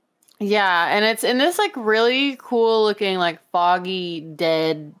 Yeah, and it's in this like really cool looking like foggy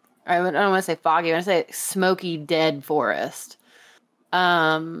dead. I don't want to say foggy. I want to say smoky dead forest.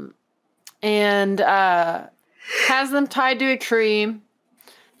 And has them tied to a tree.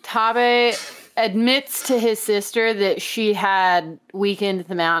 Tabe admits to his sister that she had weakened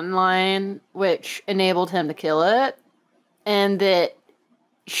the mountain lion, which enabled him to kill it, and that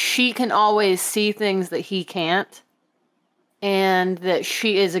she can always see things that he can't, and that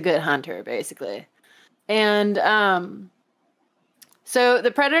she is a good hunter, basically. And so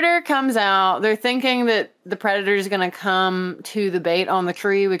the Predator comes out. They're thinking that the Predator is going to come to the bait on the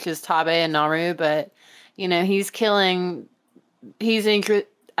tree, which is Tabe and Naru, but he's killing.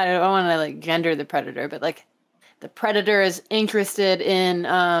 I don't want to like gender the Predator, but like the Predator is interested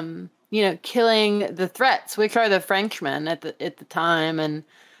in killing the threats, which are the Frenchmen at the time, and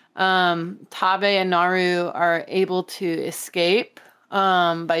Tabe and Naru are able to escape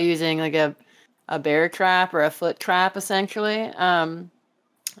by using like a bear trap or a foot trap, essentially. And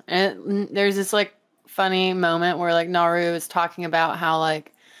there's this like funny moment where like Naru is talking about how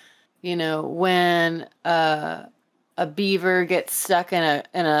like when a beaver gets stuck in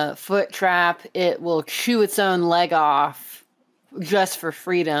a foot trap, it will chew its own leg off just for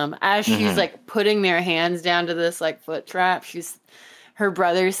freedom. As she's like putting their hands down to this like foot trap, her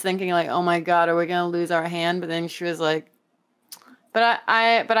brother's thinking like, oh my God, are we gonna lose our hand? But then she was like, but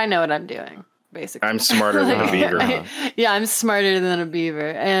I know what I'm doing, basically. I'm smarter than a beaver. Yeah, I'm smarter than a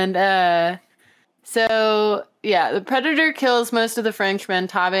beaver. And so yeah, the Predator kills most of the Frenchmen.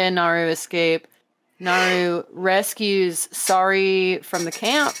 Tabe and Naru escape. Naru rescues Sari from the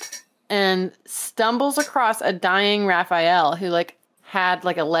camp and stumbles across a dying Raphael who like had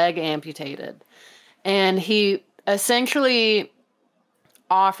like a leg amputated. And he essentially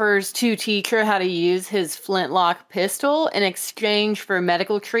offers to teach her how to use his flintlock pistol in exchange for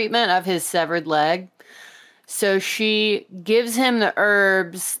medical treatment of his severed leg. So she gives him the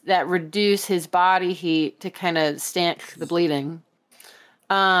herbs that reduce his body heat to kind of stanch the bleeding.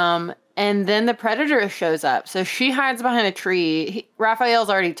 And then the predator shows up. So she hides behind a tree. Raphael's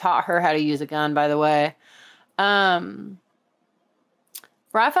already taught her how to use a gun, by the way.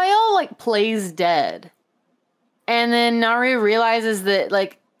 Raphael, like, plays dead. And then Naru realizes that,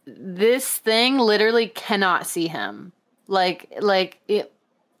 like, this thing literally cannot see him. Like it,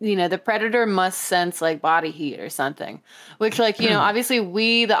 you know, the predator must sense, like, body heat or something. Which, like, you know, obviously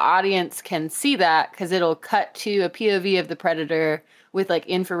we, the audience, can see that because it'll cut to a POV of the predator with, like,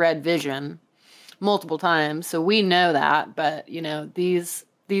 infrared vision multiple times. So we know that, but, you know, these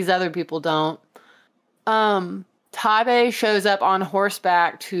other people don't. Tabe shows up on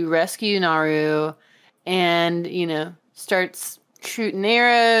horseback to rescue Naru and, you know, starts shooting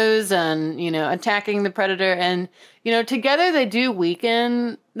arrows and, you know, attacking the predator. And, you know, together they do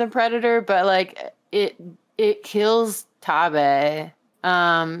weaken the predator, but, like, it kills Tabe.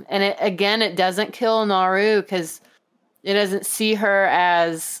 And it doesn't kill Naru because it doesn't see her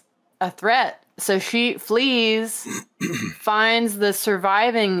as a threat. So she flees, finds the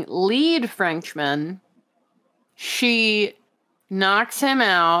surviving lead Frenchman. She knocks him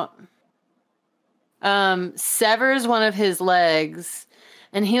out, severs one of his legs,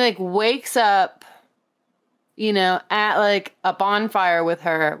 and he, like, wakes up, you know, at, like, a bonfire with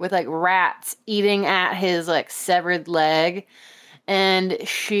her, with, like, rats eating at his, like, severed leg. And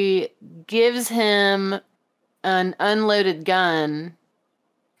she gives him an unloaded gun.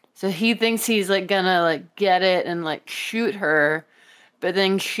 So he thinks he's, like, gonna, like, get it and, like, shoot her. But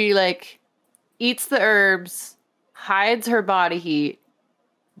then she, like, eats the herbs, hides her body heat,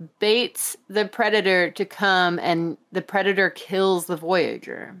 baits the predator to come, and the predator kills the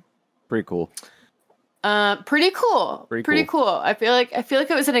Voyager. Pretty cool. Pretty cool. I feel like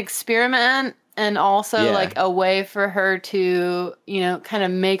it was an experiment and also like a way for her to, you know, kind of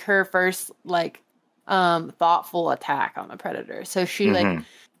make her first, like, thoughtful attack on the predator. So she like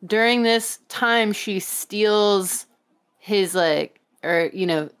during this time she steals his, like, or, you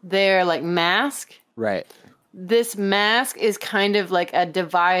know, their, like, mask. Right. This mask is kind of like a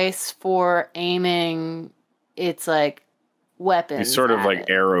device for aiming its, like, weapons. These sort of, like,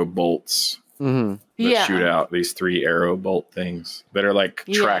 arrow bolts that shoot out, these 3 arrow bolt things that are, like,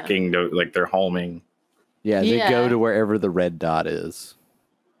 tracking, to, like, they're homing. Yeah, they go to wherever the red dot is.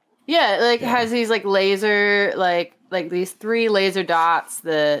 Yeah, like, has these, like, laser, like these 3 laser dots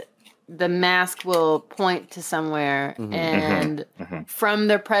that the mask will point to somewhere, and from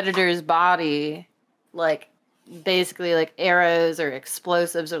the predator's body, like, basically, like, arrows or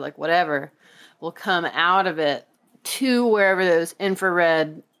explosives or, like, whatever will come out of it to wherever those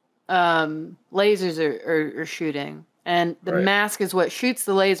infrared lasers are shooting. And the mask is what shoots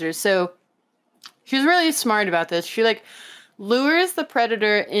the lasers. So she's really smart about this. She, like, lures the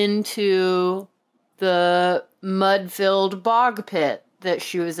predator into the mud-filled bog pit that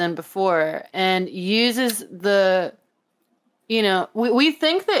she was in before and uses the, you know, we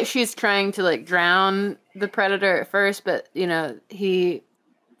think that she's trying to, like, drown the predator at first, but, you know,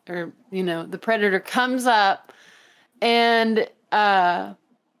 the predator comes up and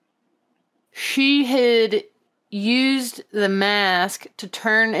she had used the mask to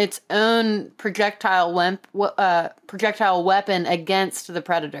turn its own projectile weapon against the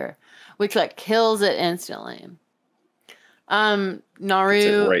predator, which, like, kills it instantly.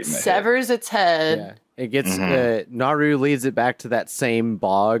 Naru severs its head. Yeah. It gets Naru leads it back to that same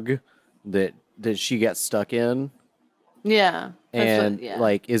bog that she got stuck in. Yeah. And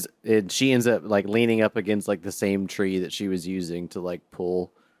she ends up, like, leaning up against, like, the same tree that she was using to, like,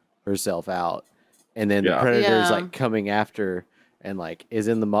 pull herself out. And then the predator's like coming after and, like, is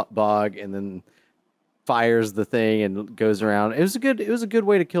in the bog and then fires the thing and goes around. It was a good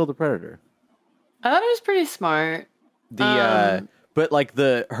way to kill the predator. I thought it was pretty smart. But, like,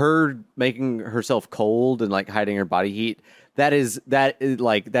 her making herself cold and, like, hiding her body heat, that's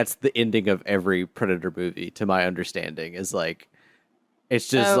the ending of every Predator movie, to my understanding, is, like, it's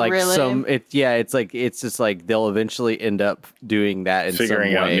just really? It's just like they'll eventually end up doing that in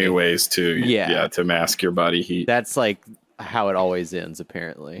figuring some way. out new ways to to mask your body heat. That's, like, how it always ends,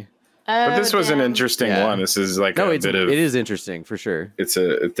 apparently. But this was an interesting one. This is like it is interesting for sure. It's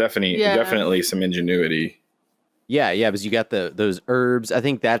definitely some ingenuity. Yeah, because you got those herbs. I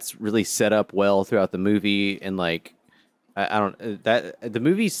think that's really set up well throughout the movie, and, like, the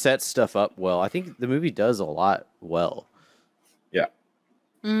movie sets stuff up well. I think the movie does a lot well. Yeah.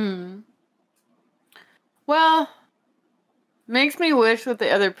 Well, Makes me wish that the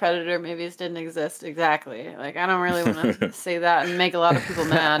other Predator movies didn't exist. Exactly. Like, I don't really want to say that and make a lot of people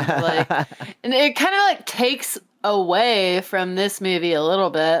mad. But like, and it kind of like takes away from this movie a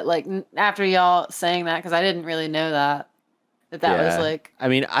little bit. Like, after y'all saying that, because I didn't really know that was like. I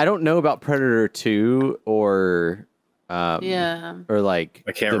mean, I don't know about Predator 2 or like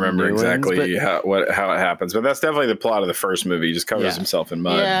I can't remember exactly how it happens, but that's definitely the plot of the first movie. He just covers himself in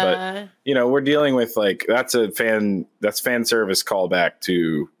mud. Yeah. But we're dealing with like that's fan service callback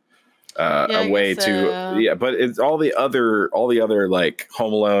to a way to but it's all the other like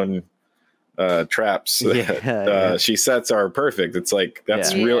Home Alone traps that she sets are perfect. It's like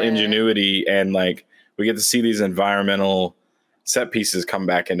that's real ingenuity, and like we get to see these environmental set pieces come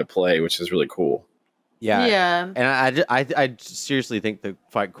back into play, which is really cool. Yeah. And I seriously think the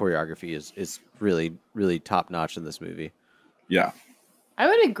fight choreography is really, really top notch in this movie. Yeah. I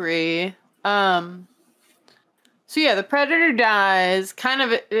would agree. So yeah, the Predator dies, kind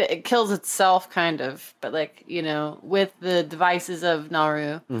of it kills itself kind of, but like, with the devices of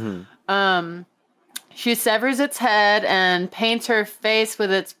Naru. Mm-hmm. She severs its head and paints her face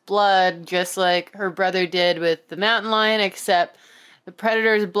with its blood, just like her brother did with the mountain lion, except the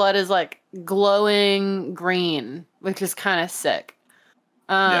Predator's blood is like glowing green, which is kind of sick.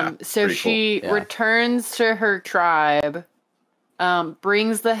 So she returns to her tribe,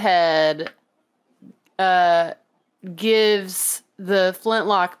 brings the head, gives the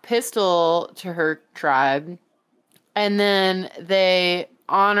flintlock pistol to her tribe, and then they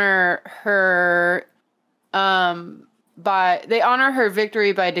honor her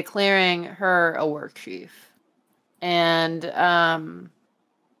victory by declaring her a war chief. And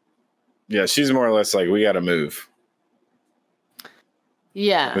she's more or less like, we got to move.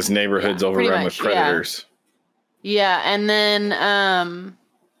 Yeah, this neighborhood's overrun with predators. Yeah, and then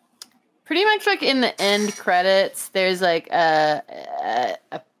pretty much like in the end credits, there's like a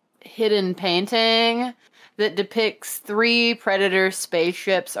hidden painting that depicts 3 Predator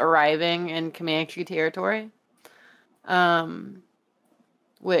spaceships arriving in Comanche territory.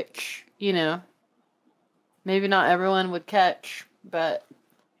 Which, maybe not everyone would catch, but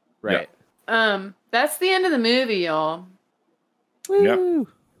right. That's the end of the movie, y'all. Yep.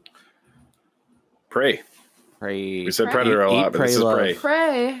 Prey. We said Predator a lot, but this is Prey.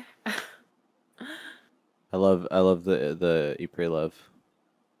 Prey. I love the Eat, Pray, Love.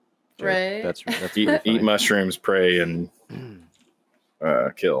 Right. That's eat mushrooms, pray, and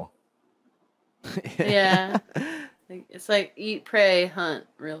kill. Yeah. It's like eat, pray, hunt,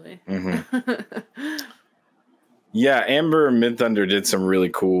 really. Mm-hmm. Yeah, Amber Midthunder did some really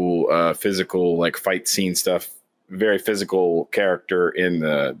cool physical, like fight scene stuff. Very physical character in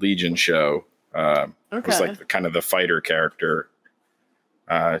the Legion show. It was like kind of the fighter character.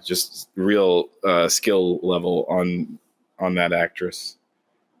 Just real skill level on that actress.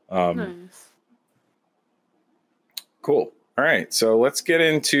 Nice. Cool. All right, so let's get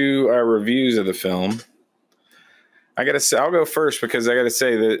into our reviews of the film. I'll go first because I gotta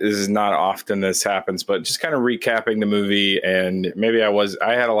say that this is not often this happens, but just kind of recapping the movie, and maybe I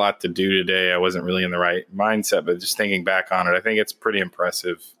had a lot to do today. I wasn't really in the right mindset, but just thinking back on it, I think it's pretty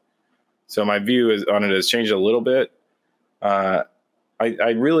impressive. So my view on it has changed a little bit. I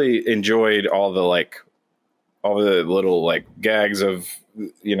really enjoyed all the little like gags of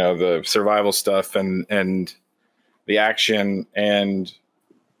the survival stuff and the action and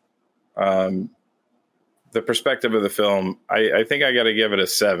the perspective of the film. I think I got to give it a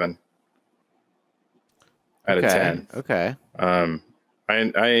 7 out of 10. Okay. I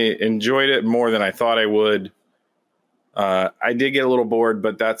enjoyed it more than I thought I would. I did get a little bored,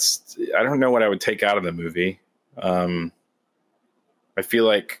 but I don't know what I would take out of the movie. I feel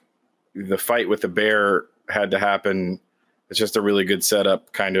like the fight with the bear had to happen. It's just a really good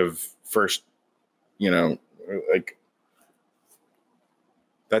setup kind of first, like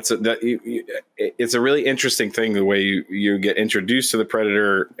it's a really interesting thing the way you get introduced to the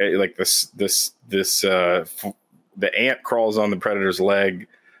predator. Like the ant crawls on the predator's leg,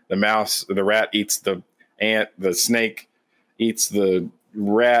 the rat eats the ant, the snake eats the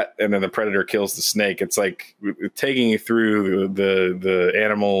rat, and then the predator kills the snake. It's like taking you through the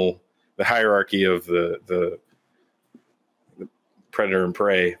animal, the hierarchy of the predator and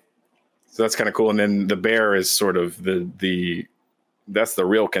prey. So that's kind of cool. And then the bear is sort of that's the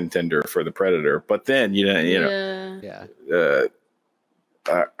real contender for the predator. But then,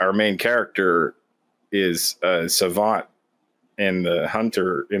 our main character is a savant in the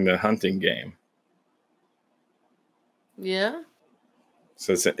hunting game. Yeah.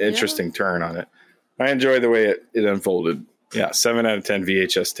 So it's an interesting turn on it. I enjoyed the way it unfolded. Yeah, 7 out of 10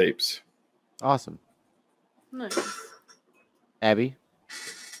 VHS tapes. Awesome. Nice. Abby,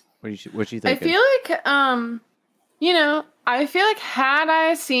 what you think? I feel like, I feel like had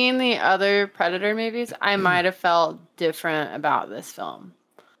I seen the other Predator movies, I might have felt different about this film.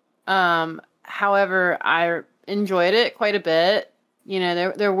 However, I enjoyed it quite a bit.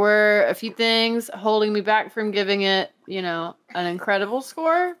 There were a few things holding me back from giving it, an incredible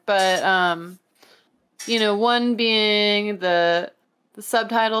score. But, one being the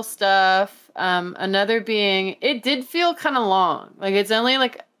subtitle stuff. Another being, it did feel kind of long. Like, it's only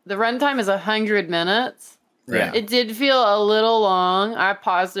like, the runtime is 100 minutes. Right. It did feel a little long. I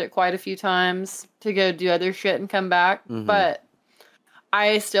paused it quite a few times to go do other shit and come back. Mhm. But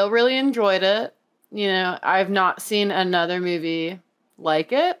I still really enjoyed it. I've not seen another movie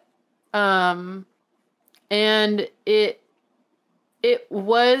like it. And it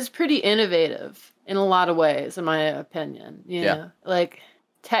was pretty innovative in a lot of ways, in my opinion. Yeah. Like,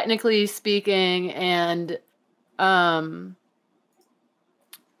 technically speaking, and I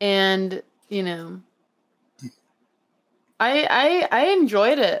enjoyed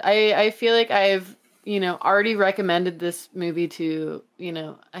it. I feel like I've, already recommended this movie to,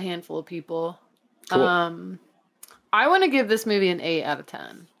 a handful of people. Cool. I want to give this movie an 8 out of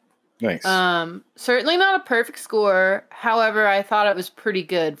 10. Nice. Certainly not a perfect score. However, I thought it was pretty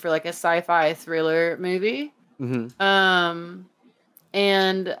good for like a sci-fi thriller movie. Mm-hmm.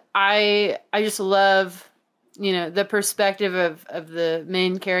 And I just love, the perspective of the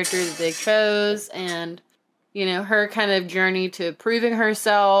main character that they chose, and her kind of journey to proving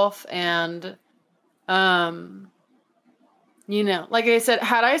herself. And like I said,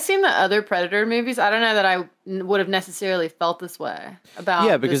 had I seen the other Predator movies, I don't know that I would have necessarily felt this way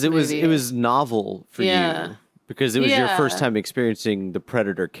about because this movie. it was novel for you, because it was your first time experiencing the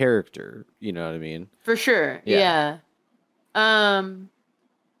Predator character. You know what I mean? For sure. Yeah.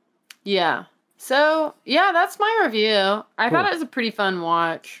 Yeah. So, yeah, that's my review. I thought it was a pretty fun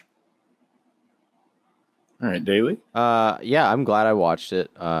watch. All right, Daily? Yeah, I'm glad I watched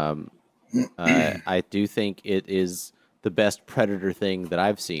it. I do think it is the best Predator thing that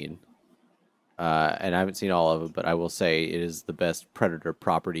I've seen. And I haven't seen all of it, but I will say it is the best Predator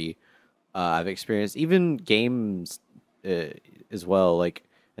property I've experienced. Even games as well. Like,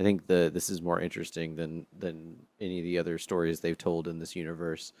 I think this is more interesting than any of the other stories they've told in this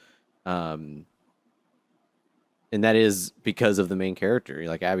universe. And that is because of the main character,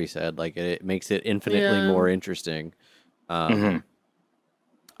 like Abby said. Like, it makes it infinitely more interesting. I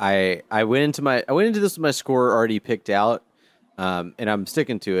went into this with my score already picked out, and I'm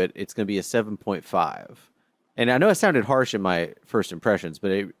sticking to it. It's going to be a 7.5. And I know it sounded harsh in my first impressions,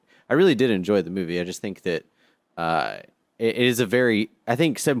 but I really did enjoy the movie. I just think that it is I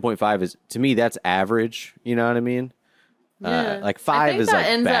think 7.5 is, to me, that's average. You know what I mean? Yeah. Like 5 is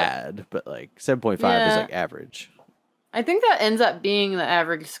like bad, but like 7.5 is like average. I think that ends up being the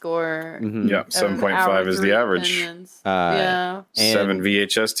average score. Mm-hmm. Yeah, 7.5 is the average. 7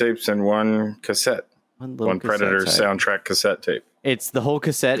 VHS tapes and 1 cassette. One Predator soundtrack cassette tape. It's the whole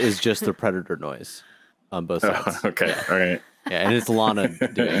cassette is just the Predator noise on both sides. Oh, okay, all right. Yeah, and it's Lana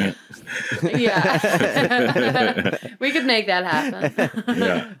doing it. Yeah. We could make that happen.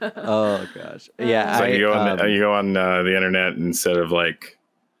 Yeah. Oh, gosh. Yeah. So you go on the internet, instead of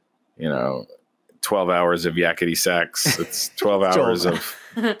 12 hours of yakety sax, it's 12 hours of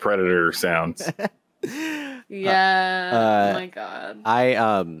Predator sounds. Yeah. Oh my God.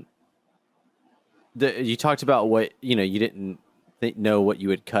 You talked about what, you didn't know what you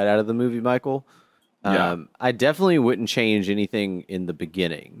would cut out of the movie, Michael. I definitely wouldn't change anything in the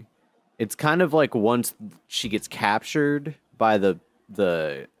beginning. It's kind of like once she gets captured by the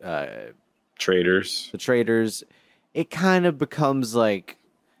Traders, it kind of becomes like,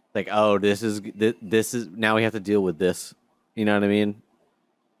 oh, this is now we have to deal with this. You know what I mean?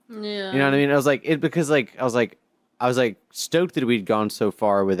 Yeah. You know what I mean? I was like stoked that we'd gone so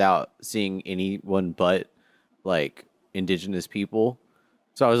far without seeing anyone but like indigenous people.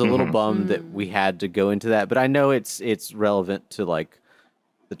 So I was a little bummed that we had to go into that, but I know it's relevant to like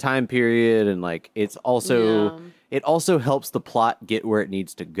the time period, and like it also helps the plot get where it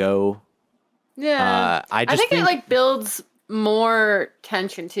needs to go. Yeah. I think it like builds more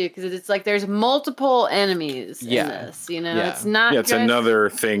tension too, because it's like there's multiple enemies in this. It's not. Yeah, it's another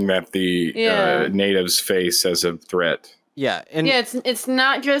thing that the natives face as a threat. Yeah, and it's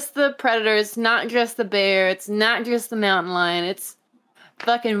not just the predator, it's not just the bear, it's not just the mountain lion, it's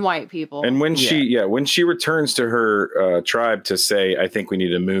fucking white people. And when she returns to her tribe to say, "I think we need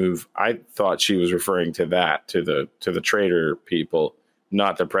to move," I thought she was referring to that to the trader people,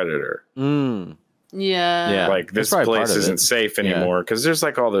 not the predator. Yeah. Like, this place isn't safe anymore because there's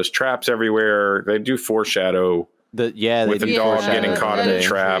like all those traps everywhere. They do foreshadow With the dog getting caught in the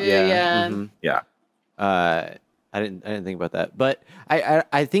trap. Yeah. Mhm. Yeah. I didn't think about that, but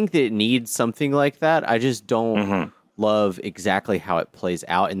I think that it needs something like that. I just don't love exactly how it plays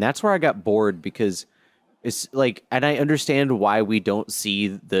out, and that's where I got bored because it's like, and I understand why we don't see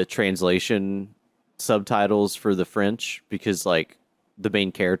the translation subtitles for the French because like the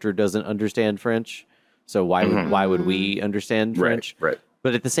main character doesn't understand French, so why would we understand French? Right.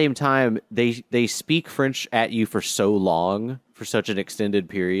 But at the same time, they speak French at you for so long, for such an extended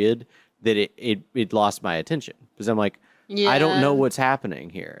period, that it lost my attention because I'm like, I don't know what's happening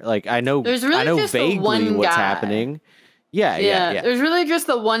here. Like I know just the one vaguely what's guy. happening. Yeah. There's really just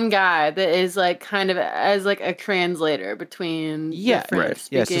the one guy that is like kind of as like a translator between the French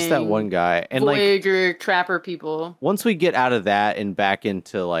Yeah, it's just that one guy. And Voyager like trapper people. once we get out of that and back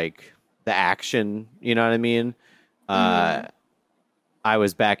into like the action, you know what I mean? I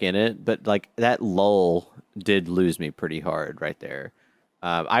was back in it, but like that lull did lose me pretty hard right there.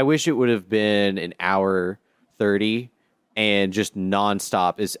 I wish it would have been an hour 30 and just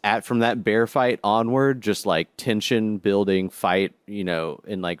nonstop from that bear fight onward, just like tension building fight,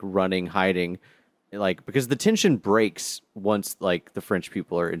 and like running, hiding, like because the tension breaks once like the French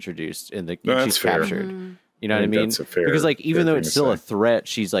people are introduced and she's captured. You know what I mean? Because like even though it's still a threat,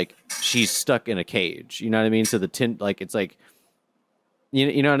 she's stuck in a cage. You know what I mean? So it's like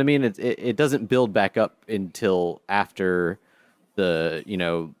you know what I mean? It doesn't build back up until after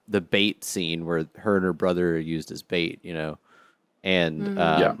the bait scene where her and her brother are used as bait, and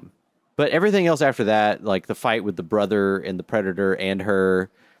but everything else after that, like the fight with the brother and the predator and her,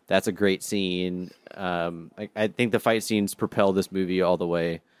 that's a great scene. I think the fight scenes propel this movie all the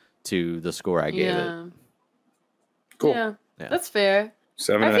way to the score I gave it. Cool. Yeah, that's fair.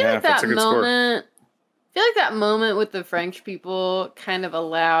 7.5. That's a good score. I feel like that moment with the French people kind of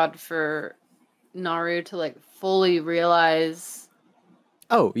allowed for Naru to like fully realize.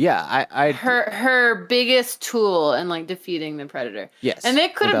 Oh yeah, her biggest tool in like defeating the predator. Yes, and they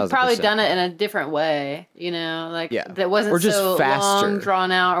could have 1000%. probably done it in a different way, that wasn't or just so faster, long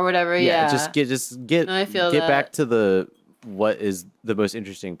drawn out or whatever. Just get I feel get that. back to what is the most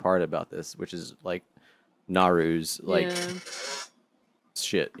interesting part about this, which is like Naru's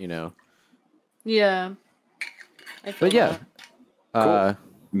shit, Yeah. But yeah, cool.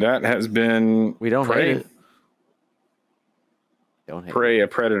 That has been we don't Prey. hate it. Don't hate Prey, a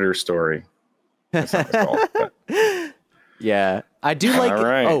Predator story. That's not called, but. Yeah, I do like. All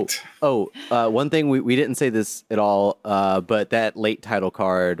right. One thing we didn't say this at all, but that late title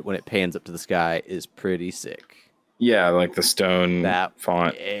card when it pans up to the sky is pretty sick. Yeah, like the stone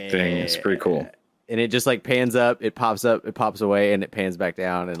font thing. It's pretty cool. And it just like pans up, it pops away, and it pans back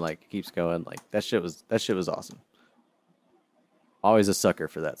down, and like keeps going. Like that shit was awesome. Always a sucker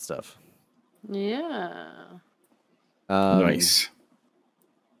for that stuff. Yeah. Nice.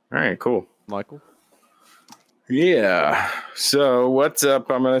 All right, cool. Michael? Yeah. So what's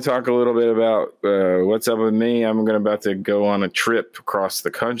up? I'm going to talk a little bit about what's up with me. I'm about to go on a trip across the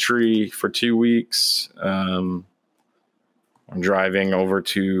country for 2 weeks. I'm driving over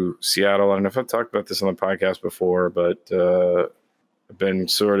to Seattle. I don't know if I've talked about this on the podcast before, but I've been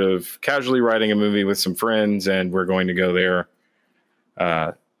sort of casually writing a movie with some friends, and we're going to go there.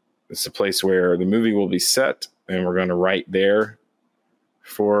 It's a place where the movie will be set, and we're going to write there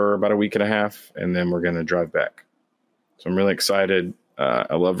for about a week and a half, and then we're going to drive back. So I'm really excited.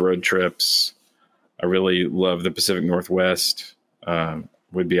 I love road trips. I really love the Pacific Northwest.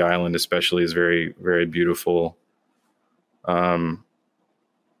 Whidbey Island especially is very, very beautiful. I'm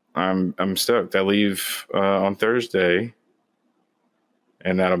stoked. I leave on Thursday,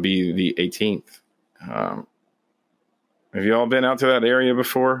 and that'll be the 18th. Have you all been out to that area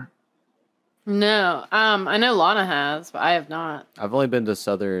before? No. I know Lana has, but I have not. I've only been to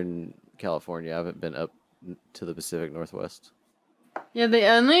Southern California. I haven't been up to the Pacific Northwest. Yeah, the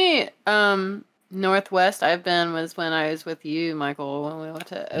only Northwest I've been was when I was with you, Michael, when we went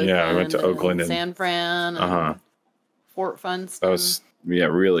to Oakland. Yeah, I went to Oakland and San Fran and Fort Funston. That was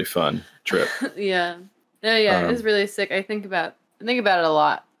really fun trip. Yeah. No, yeah, it was really sick. I think about it a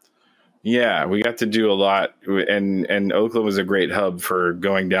lot. Yeah, we got to do a lot, and Oakland was a great hub for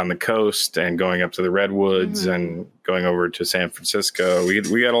going down the coast and going up to the Redwoods and going over to San Francisco.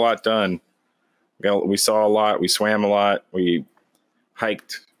 We got a lot done. We saw a lot. We swam a lot. We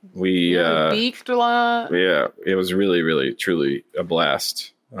hiked. We beached a lot. Yeah, it was really, really, truly a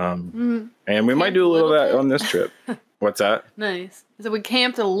blast. And we might do a little of that on this trip. What's that? Nice. So we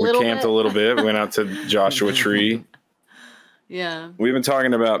camped a little bit. We went out to Joshua Tree. Yeah. We've been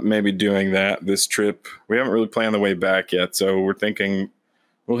talking about maybe doing that this trip. We haven't really planned the way back yet, so we're thinking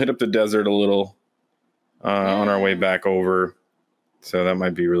we'll hit up the desert a little. on our way back over. So that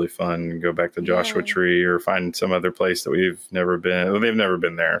might be really fun. Go back to Joshua Tree or find some other place that we've never been. Well, they've never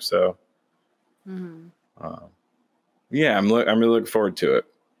been there. So, yeah, I'm really looking forward to it.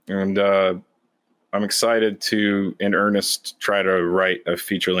 And I'm excited to, in earnest, try to write a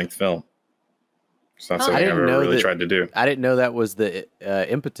feature-length film. It's not something I've ever really tried to do. I didn't know that was the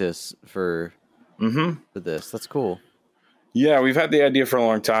impetus for this. That's cool. Yeah, we've had the idea for a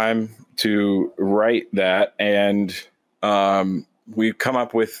long time to write that, and we've come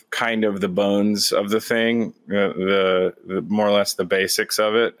up with kind of the bones of the thing, the more or less the basics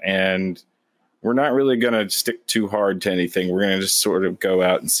of it, and we're not really going to stick too hard to anything. We're going to just sort of go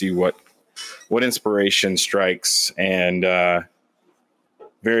out and see what inspiration strikes, and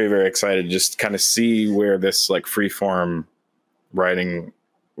very, very excited to just kind of see where this like freeform writing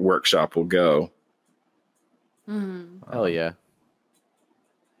workshop will go. Hell yeah.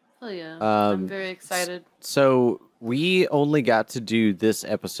 Hell yeah. I'm very excited. So we only got to do this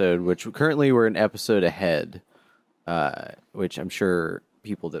episode, which currently we're an episode ahead, which I'm sure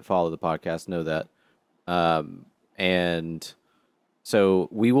people that follow the podcast know that. And so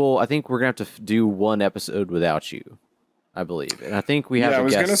I think we're going to have to do one episode without you, I believe. And I think we have a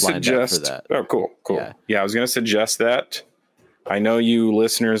guest lined up for that. Oh, cool. Yeah, I was going to suggest that. I know you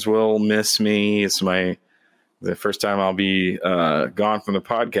listeners will miss me. It's the first time I'll be gone from the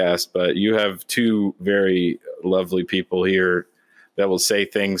podcast, but you have two very lovely people here that will say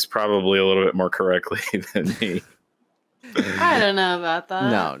things probably a little bit more correctly than me. I don't know about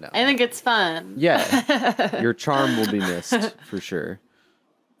that. No. I think it's fun. Yeah. Your charm will be missed for sure.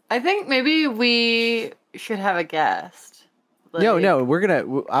 I think maybe we should have a guest. Like, no,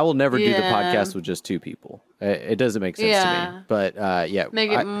 I will never do the podcast with just two people. It doesn't make sense to me. But yeah.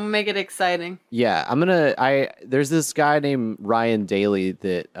 Make it exciting. Yeah. There's this guy named Ryan Daly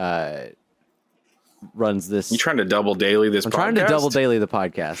that runs this. You trying to double daily this podcast? I'm trying to double daily the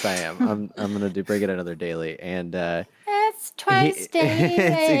podcast. I am. I'm going to bring it another daily. And it's twice daily.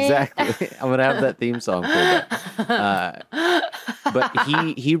 Exactly. I'm going to have that theme song pulled up.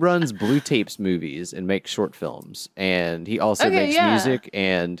 But he runs Blue Tapes movies and makes short films. And he also makes music.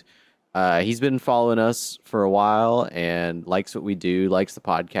 And he's been following us for a while and likes what we do, likes the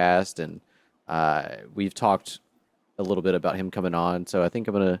podcast. And we've talked a little bit about him coming on. So I think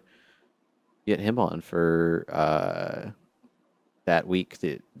I'm going to get him on for that week,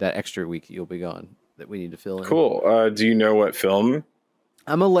 that extra week that you'll be gone that we need to fill in. Cool. Do you know what film?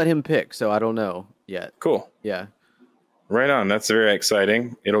 I'm going to let him pick, so I don't know yet. Cool. Yeah. Right on. That's very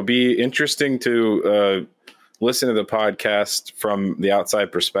exciting. It'll be interesting to listen to the podcast from the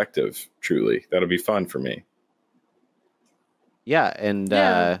outside perspective, truly. That'll be fun for me. Yeah, and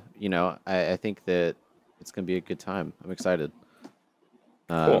I think that it's going to be a good time. I'm excited.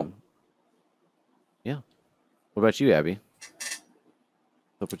 Cool. Yeah. What about you, Abby?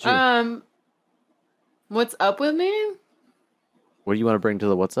 What's up with you? What's up with me? What do you want to bring to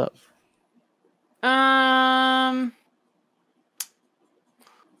the what's up? I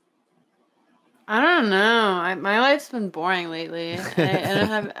don't know. My life's been boring lately.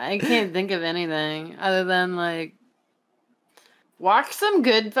 I can't think of anything other than like watch some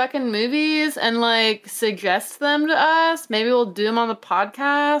good fucking movies and like suggest them to us. Maybe we'll do them on the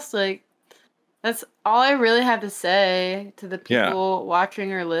podcast. Like that's all I really have to say to the people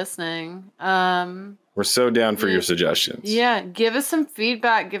watching or listening. We're so down for your suggestions. Yeah, give us some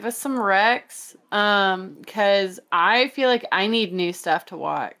feedback. Give us some recs. Because I feel like I need new stuff to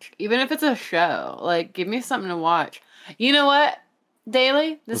watch. Even if it's a show. Like, give me something to watch. You know what,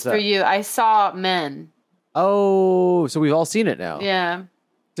 Daly? This is for you. I saw Men. Oh, so we've all seen it now. Yeah.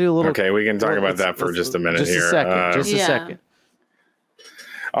 Do a little. Okay, we can talk about that for just a minute just here. Just a second.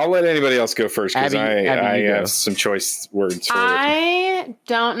 I'll let anybody else go first because I go. have some choice words for it. I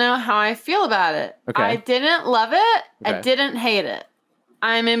don't know how I feel about it. Okay. I didn't love it. Okay. I didn't hate it.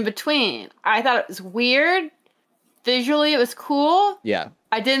 I'm in between. I thought it was weird. Visually, it was cool. Yeah.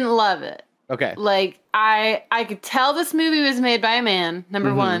 I didn't love it. Okay. Like, I could tell this movie was made by a man,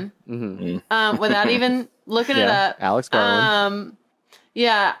 number one. Mm-hmm. Without even looking it up. Alex Garland.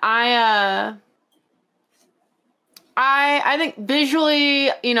 Yeah, I think visually,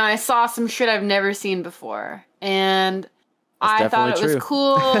 I saw some shit I've never seen before. And I thought it was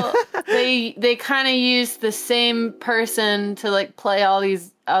cool. They kind of used the same person to like play all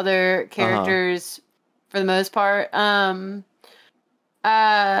these other characters for the most part. How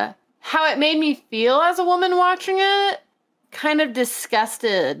it made me feel as a woman watching it, kind of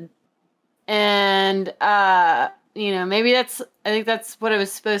disgusted. And maybe I think that's what it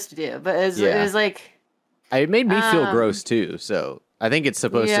was supposed to do. But it was like it made me feel gross too. So I think it's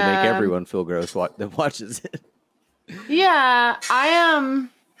supposed to make everyone feel gross that watches it. Yeah, I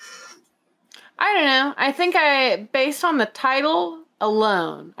don't know. I think based on the title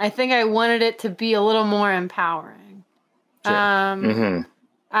alone, I think I wanted it to be a little more empowering. Sure.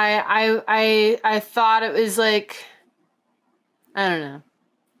 I thought it was like, I don't know.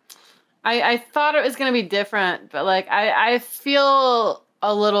 I thought it was going to be different, but like I feel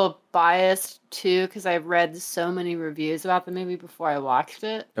a little biased too because I've read so many reviews about the movie before I watched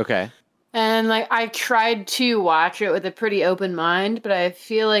it. Okay. And like I tried to watch it with a pretty open mind, but I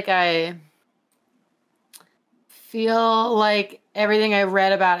feel like everything I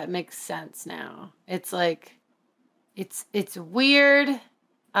read about it makes sense now. It's like it's weird.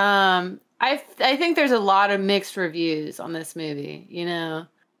 I think there's a lot of mixed reviews on this movie, you know.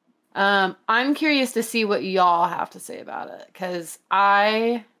 I'm curious to see what y'all have to say about it because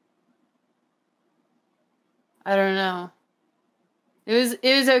I don't know. It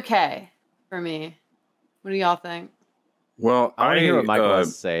was okay for me. What do y'all think? Well, I want to hear what Michael has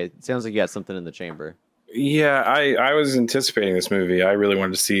to say. It sounds like you got something in the chamber. Yeah, I was anticipating this movie. I really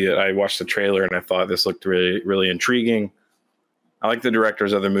wanted to see it. I watched the trailer and I thought this looked really, really intriguing. I like the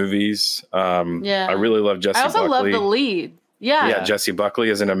director's other movies. I really love Jessie Buckley. I also love the lead. Yeah, Jessie Buckley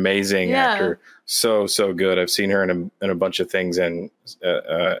is an amazing actor. So good. I've seen her in a bunch of things and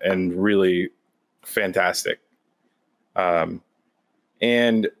really fantastic. And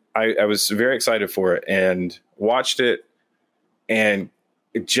I was very excited for it and watched it, and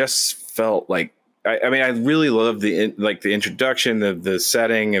it just felt like I mean I really loved the introduction, the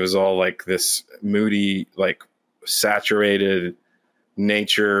setting. It was all like this moody, like saturated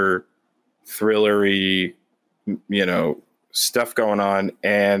nature, thrillery, you know, stuff going on,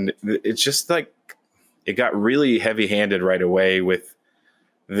 and it's just like it got really heavy-handed right away with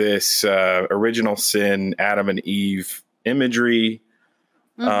this original sin, Adam and Eve imagery.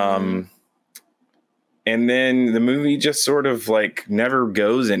 And then the movie just sort of like never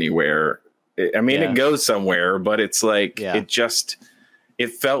goes anywhere. It goes somewhere, but it's like it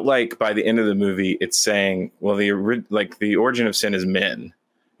felt like by the end of the movie it's saying, well, the origin of sin is men.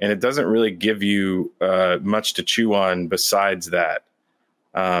 And it doesn't really give you much to chew on besides that.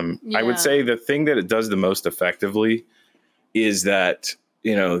 I would say the thing that it does the most effectively is that,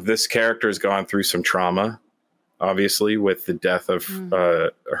 you know, this character has gone through some trauma, obviously, with the death of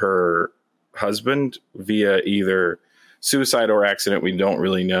her husband via either suicide or accident. We don't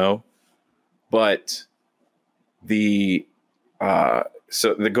really know. But the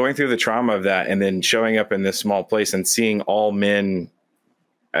going through the trauma of that and then showing up in this small place and seeing all men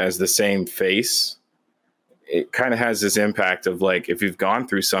as the same face, it kind of has this impact of like, if you've gone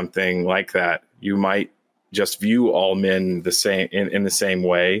through something like that, you might just view all men the same in the same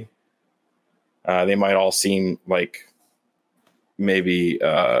way. They might all seem like maybe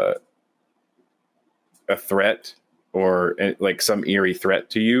a threat or like some eerie threat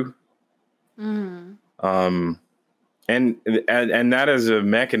to you. And that as a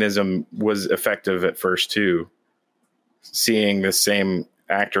mechanism was effective at first too. Seeing the same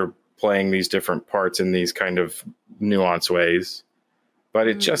actor playing these different parts in these kind of nuanced ways. But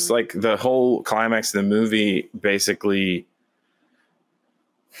it just like the whole climax of the movie basically,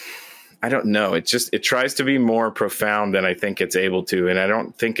 I don't know. It tries to be more profound than I think it's able to. And I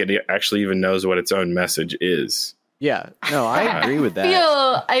don't think it actually even knows what its own message is. Yeah, no, I agree with that.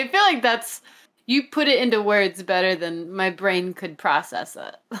 I feel like you put it into words better than my brain could process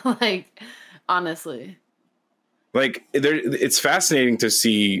it. Like, honestly. Like it's fascinating to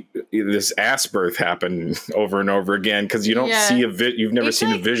see this ass birth happen over and over again because you don't see you've never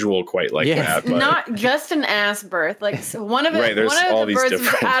seen a visual quite like that. But. Not just an ass birth, like one of it, one of the births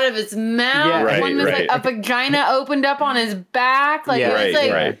was out of his mouth. One was like a vagina opened up on his back. Like it was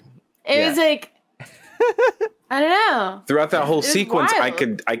like it was like I don't know. Throughout that whole sequence,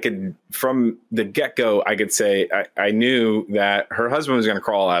 wild. I could from the get-go, I could say I knew that her husband was going to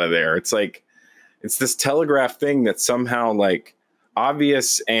crawl out of there. It's like. It's this telegraph thing that's somehow like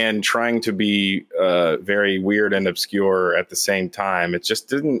obvious and trying to be very weird and obscure at the same time. It just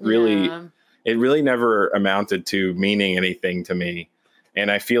didn't really, it really never amounted to meaning anything to me. And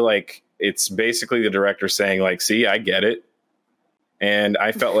I feel like it's basically the director saying like, see, I get it. And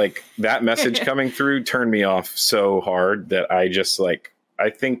I felt like that message coming through turned me off so hard that I just like, I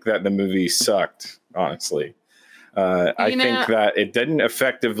think that the movie sucked, honestly. I think that it didn't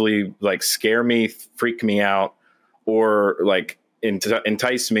effectively like scare me, freak me out, or like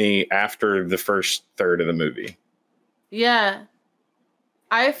entice me after the first third of the movie. Yeah,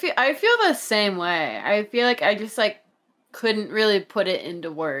 I feel the same way. I feel like I just like couldn't really put it into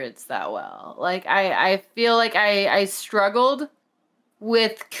words that well. Like I feel like I struggled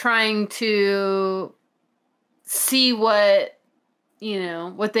with trying to see what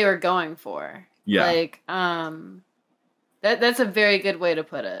what they were going for. Yeah. Like that's a very good way to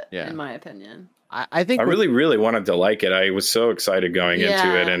put it, Yeah. in my opinion. I think I really, really wanted to like it. I was so excited going into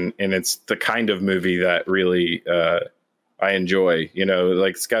Yeah. it, and it's the kind of movie that really I enjoy.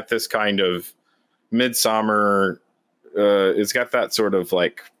 Like it's got this kind of Midsommar. It's got that sort of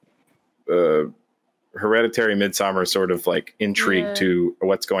like Hereditary Midsommar sort of like intrigue to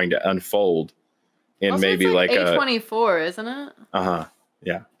what's going to unfold in Also, maybe it's like a A24, isn't it?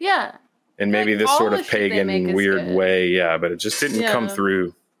 yeah, Yeah. and maybe Like, this all sort the of shit they make pagan is weird good. way. Yeah, but it just didn't come Yeah.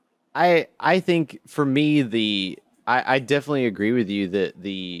 through. I think for me I definitely agree with you that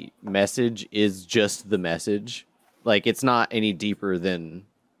the message is just the message. Like it's not any deeper than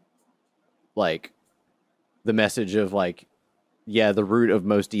like the message of like, yeah, the root of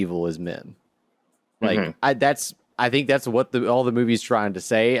most evil is men. Like Mhm. I think that's what all the movie's trying to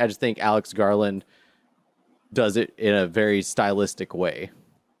say. I just think Alex Garland does it in a very stylistic way,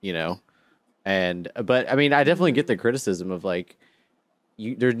 but I mean, I definitely get the criticism of like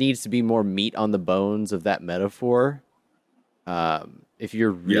there needs to be more meat on the bones of that metaphor. If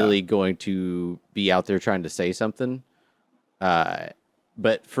you're really going to be out there trying to say something.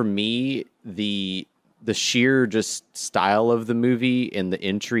 But for me, the sheer just style of the movie and the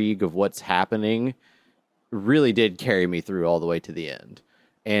intrigue of what's happening really did carry me through all the way to the end.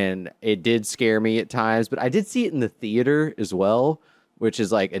 And it did scare me at times, but I did see it in the theater as well, which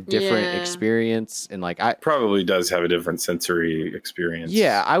is like a different experience. And like Probably does have a different sensory experience.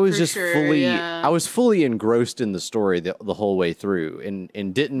 yeah, I was For just sure, fully, yeah. I was fully engrossed in the story the whole way through,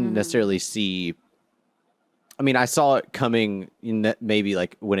 and didn't necessarily see. I mean, I saw it coming in that maybe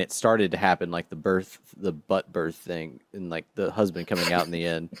like when it started to happen, like the butt birth thing, and like the husband coming out in the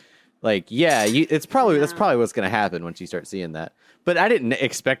end. Like, yeah, that's probably what's going to happen once you start seeing that. But I didn't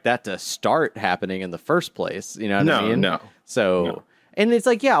expect that to start happening in the first place. You know what I mean? No. So. And it's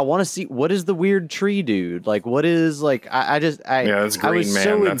like, yeah, I want to see what is the weird tree dude like. What is like? that's I Green was Man.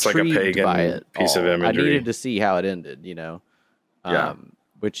 so That's like a intrigued pagan by it piece of all. imagery. I needed to see how it ended, Yeah.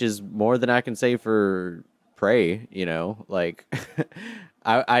 which is more than I can say for Prey. Like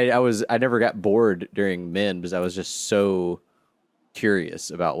I never got bored during Men because I was just so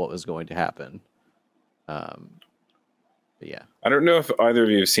curious about what was going to happen. But yeah, I don't know if either of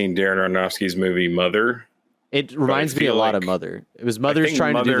you have seen Darren Aronofsky's movie Mother. it reminds me a feel lot of like- Mother. It was Mother's think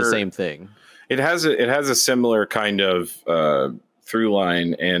trying to do the Mother- same thing. It has a similar kind of through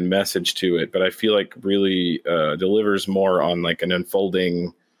line and message to it, but I feel like really delivers more on like an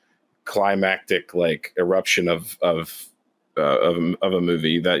unfolding climactic like eruption of a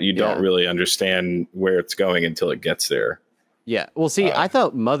movie that you don't Yeah. really understand where it's going until it gets there. Yeah. Well, see, I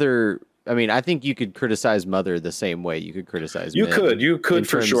thought Mother. I mean, I think you could criticize Mother the same way you could criticize. You Men could in for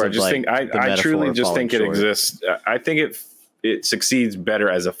terms sure. I of, just like, think the I truly metaphor just falling think it short. exists. I think it succeeds better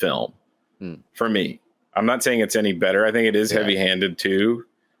as a film for me. I'm not saying it's any better. I think it is Yeah. heavy-handed too.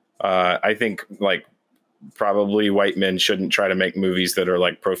 I think like probably white men shouldn't try to make movies that are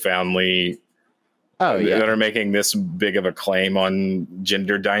like profoundly Oh that yeah. are making this big of a claim on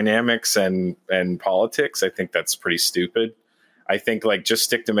gender dynamics and politics. I think that's pretty stupid. I think like just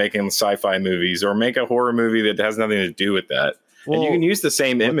stick to making sci-fi movies or make a horror movie that has nothing to do with that. And you Well, can use the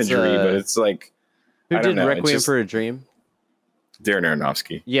same what's, imagery, but it's like Who I don't did know, it's Requiem just- for a Dream? Darren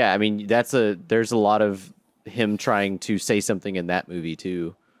Aronofsky. Yeah, I mean there's a lot of him trying to say something in that movie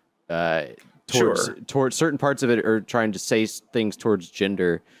too. Towards certain parts of it are trying to say things towards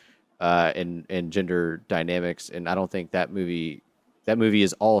gender and gender dynamics, and I don't think that movie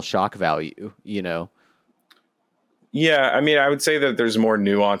is all shock value, Yeah, I mean, I would say that there's more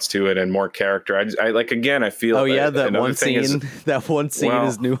nuance to it and more character. I like again. I feel. Oh yeah, that another one thing scene. is- that one scene well,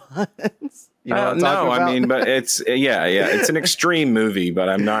 is nuance. You know what I'm no, talking about? I mean, but it's it's an extreme movie. But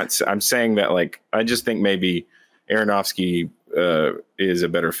I'm saying that like I just think maybe Aronofsky is a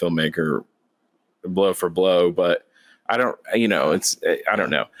better filmmaker, blow for blow. But I don't, I don't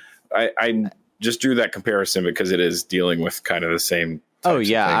know. I just drew that comparison because it is dealing with kind of the same. Oh types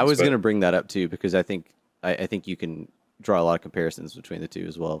of yeah, I things, was but- going to bring that up too because I think you can draw a lot of comparisons between the two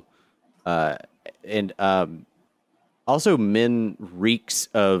as well. And also, Men reeks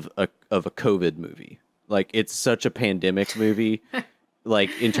of a COVID movie. Like it's such a pandemic movie. Like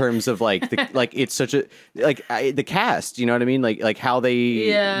in terms of like it's such a the cast. You know what I mean? Like how they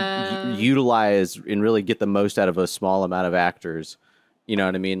utilize and really get the most out of a small amount of actors. You know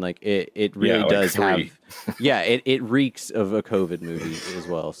what I mean? Like it really like does three. have. Yeah, it reeks of a COVID movie as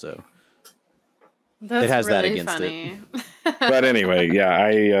well. So. That's It has that really against funny. But anyway,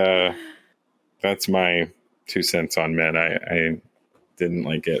 yeah, that's my 2 cents on Men. didn't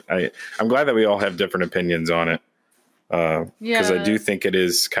like it. I'm glad that we all have different opinions on it. Because I do think it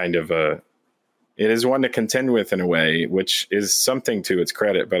is kind of it is one to contend with in a way, which is something to its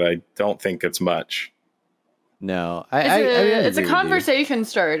credit, but I don't think it's much. No, it's a conversation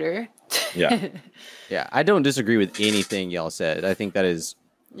starter. Yeah. Yeah, I don't disagree with anything y'all said. I think that is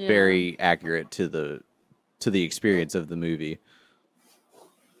very accurate to the experience of the movie.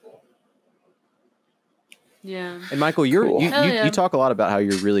 Yeah. And Michael, you talk a lot about how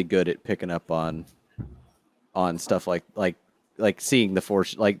you're really good at picking up on stuff like seeing the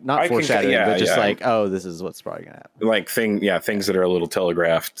foreshadowing, but just like, oh, this is what's probably gonna happen. Like things that are a little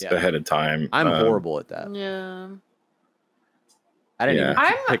telegraphed ahead of time. I'm horrible at that. Yeah. I didn't even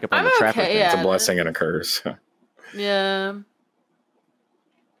pick up on the traffic thing. It's a blessing and a curse. Yeah.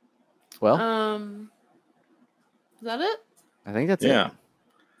 Well, is that it? I think that's it.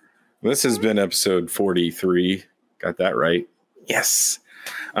 This has been episode 43. Got that right. Yes.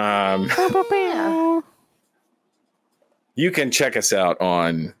 You can check us out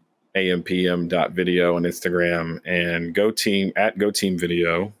on ampm.video on Instagram and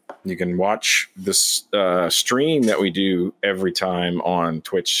GoTeamVideo. You can watch this stream that we do every time on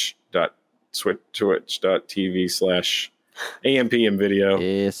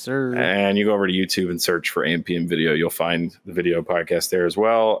twitch.tv/ampmvideo. Yes, sir. And you go over to YouTube and search for AMPM Video. You'll find the video podcast there as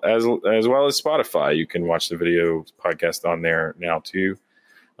well as Spotify. You can watch the video podcast on there now too.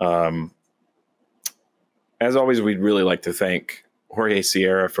 As always, we'd really like to thank Jorge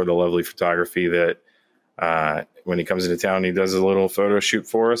Sierra for the lovely photography that when he comes into town, he does a little photo shoot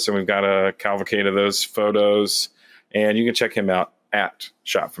for us. And we've got a cavalcade of those photos. And you can check him out at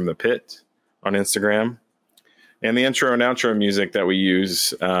Shot from the Pit on Instagram. And the intro and outro music that we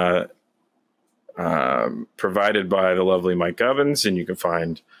use provided by the lovely Mike Gubbins. And you can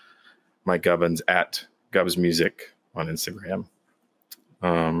find Mike Gubbins at Gubbs Music on Instagram.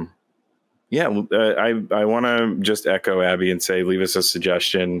 I want to just echo Abby and say, leave us a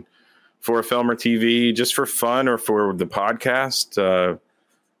suggestion for a film or TV, just for fun or for the podcast.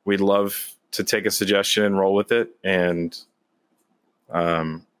 We'd love to take a suggestion and roll with it. And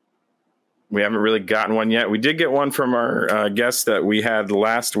we haven't really gotten one yet. We did get one from our guest that we had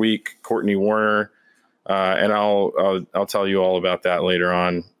last week, Courtney Warner, and I'll tell you all about that later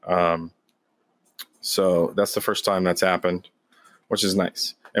on. So that's the first time that's happened, which is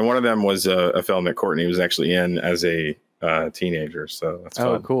nice. And one of them was a film that Courtney was actually in as a teenager. So that's fun.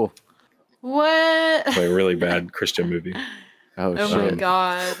 Oh, cool. What? It's like a really bad Christian movie. Oh my shit.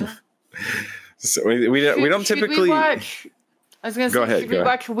 God. So we don't typically. I was going to say, should we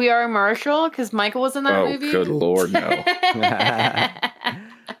watch We Are Marshall? Because Michael was in that movie. Oh, good Lord, no.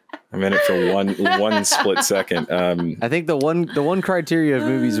 I'm in it for one split second. I think the one criteria of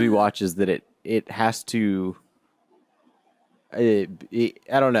movies we watch is that it has to. I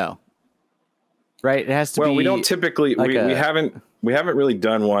don't know. Right? It has to be. Well, we don't typically. We haven't really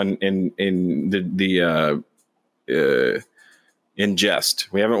done one in the in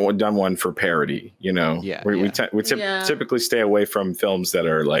jest. We haven't done one for parody. You know. Yeah. We typically stay away from films that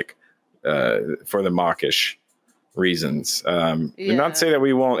are like for the mockish reasons. Not say that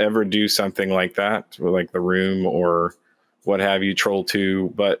we won't ever do something like that, like The Room or what have you, Troll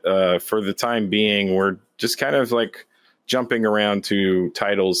 2. But for the time being, we're just kind of like jumping around to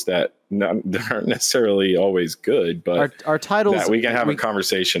titles that aren't necessarily always good, but our titles that we can have a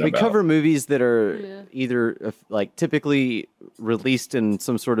conversation about. We cover movies that are either like typically released in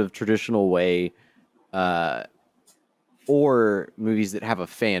some sort of traditional way, or movies that have a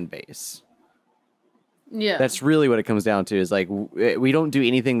fan base. Yeah, that's really what it comes down to. Is like we don't do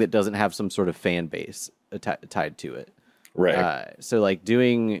anything that doesn't have some sort of fan base tied to it. Right. So like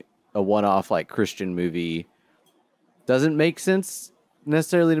doing a one-off like Christian movie doesn't make sense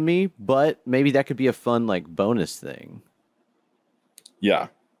necessarily to me, but maybe that could be a fun like bonus thing. Yeah.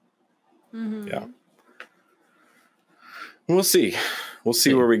 Mm-hmm. Yeah. We'll see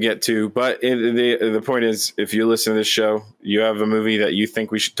where we get to, but the point is, if you listen to this show, you have a movie that you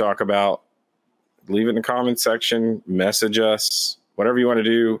think we should talk about, leave it in the comments section, message us, whatever you want to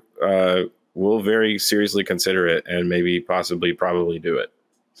do. We'll very seriously consider it and maybe probably do it.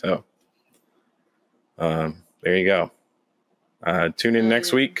 So, there you go. Tune in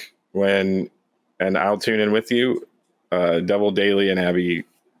next week and I'll tune in with you. Double Daily and Abby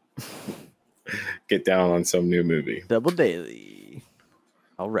get down on some new movie. Double Daily.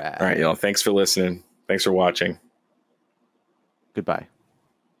 All right. All right, y'all. Thanks for listening. Thanks for watching. Goodbye.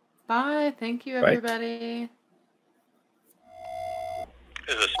 Bye. Thank you, everybody.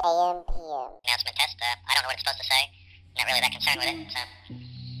 This is announcement test. I don't know what it's supposed to say. Not really that concerned with it. So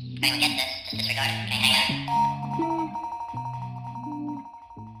if anyone gets this, just disregard it. Okay, hang on.